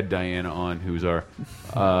 We had Diana on, who's our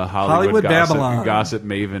Hollywood Babylon. gossip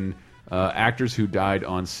maven. Actors who died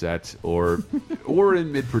on set or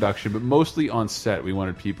in mid-production, but mostly on set. We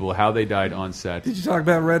wanted people how they died on set. Did you talk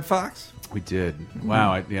about Red Fox? We did.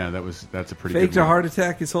 Wow, that's a pretty Faked good a one. heart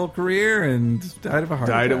attack his whole career and died of a heart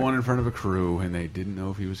Died attack. at one in front of a crew, and they didn't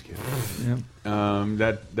know if he was killed. Yep.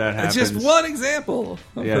 That happens. It's just one example.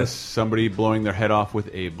 of Yes, somebody blowing their head off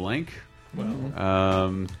with a blank.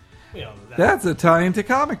 That's a tie into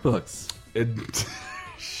comic books.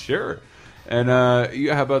 Sure. And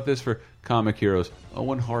how about this for comic heroes?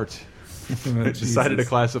 Owen Hart. I decided to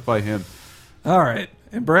classify him. All right.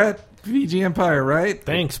 And Brett, VG Empire, right?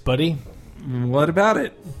 Thanks, buddy. What about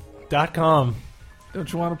it? .com.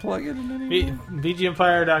 Don't you want to plug it in any way?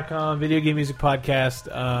 VGEmpire.com, video game music podcast.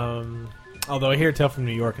 Although I hear tell from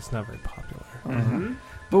New York, it's not very popular.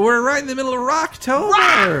 But we're right in the middle of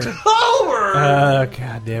Rocktober.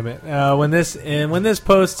 God damn it! When this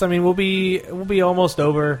posts, I mean, we'll be almost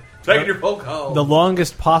over. Taking your phone call. The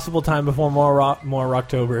longest possible time before more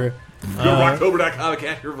Rocktober. Rocktober.com,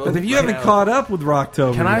 cast your vote. But if you haven't caught up with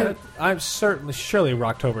Rocktober, Can I? yet, I'm surely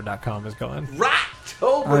Rocktober.com is going.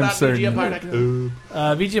 I'm certain.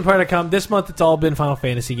 VGEmpire.com. This month it's all been Final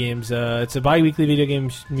Fantasy games. It's a bi-weekly video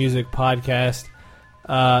games music podcast.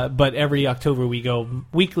 But every October we go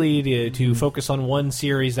weekly to focus on one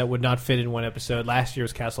series that would not fit in one episode. Last year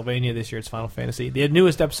was Castlevania. This year it's Final Fantasy. The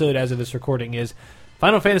newest episode as of this recording is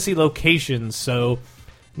Final Fantasy Locations. So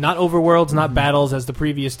not overworlds, not battles as the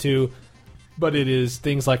previous two. but it is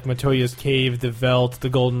things like Matoya's Cave, the Veld, the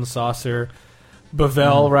Golden Saucer,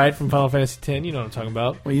 Bavel, right, from Final Fantasy X. You know what I'm talking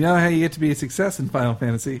about. Well, you know how you get to be a success in Final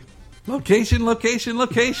Fantasy. Location, location,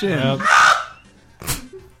 location. Yep.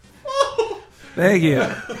 Thank you.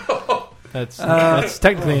 That's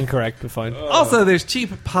technically incorrect, but fine. Also, there's Cheap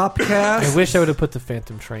Popcast. I wish I would have put the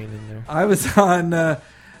Phantom Train in there. I was on...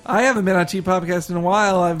 I haven't been on Cheap Popcast in a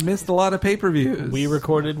while. I've missed a lot of pay-per-views. We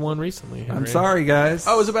recorded one recently, Henry. I'm sorry, guys.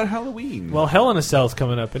 Oh, it was about Halloween. Well, Hell in a Cell's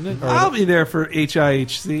coming up, isn't it? Or I'll be there for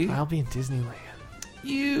HIHC. I'll be in Disneyland.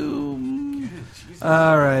 You...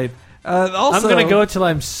 All right. Also, I'm going to go till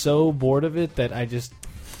I'm so bored of it that I just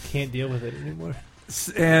can't deal with it anymore.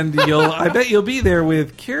 And I bet you'll be there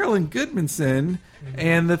with Carolyn Goodmanson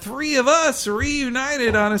and the three of us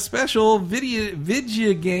reunited on a special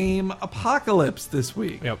video game apocalypse this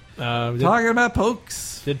week. Yep. Talking about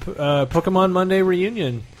pokes. Did Pokemon Monday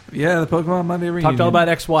reunion. Yeah, the Pokemon Monday reunion. Talked all about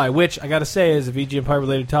XY, which I got to say is a VG Empire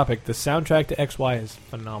related topic. The soundtrack to XY is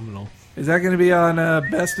phenomenal. Is that going to be on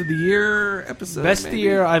Best of the Year episode? Best of the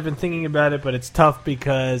Year, I've been thinking about it, but it's tough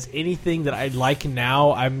because anything that I like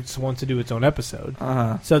now, I just want to do its own episode.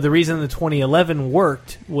 So the reason the 2011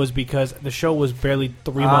 worked was because the show was barely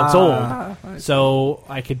 3 months old. So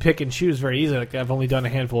I could pick and choose very easily. Like, I've only done a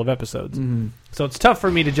handful of episodes. Mm-hmm. So it's tough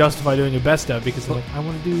for me to justify doing a best of because I'm like, I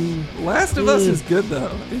want to do... Last of Us is good,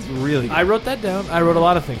 though. It's really good. I wrote that down. I wrote a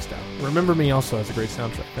lot of things down. Remember Me also has a great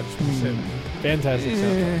soundtrack. I just want to say that. Fantastic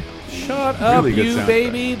soundtrack. Shut up, Really good you soundtrack.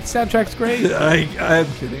 baby. The soundtrack's great. I'm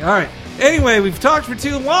kidding. All right. Anyway, we've talked for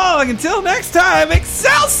too long. Until next time,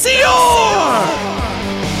 Excelsior!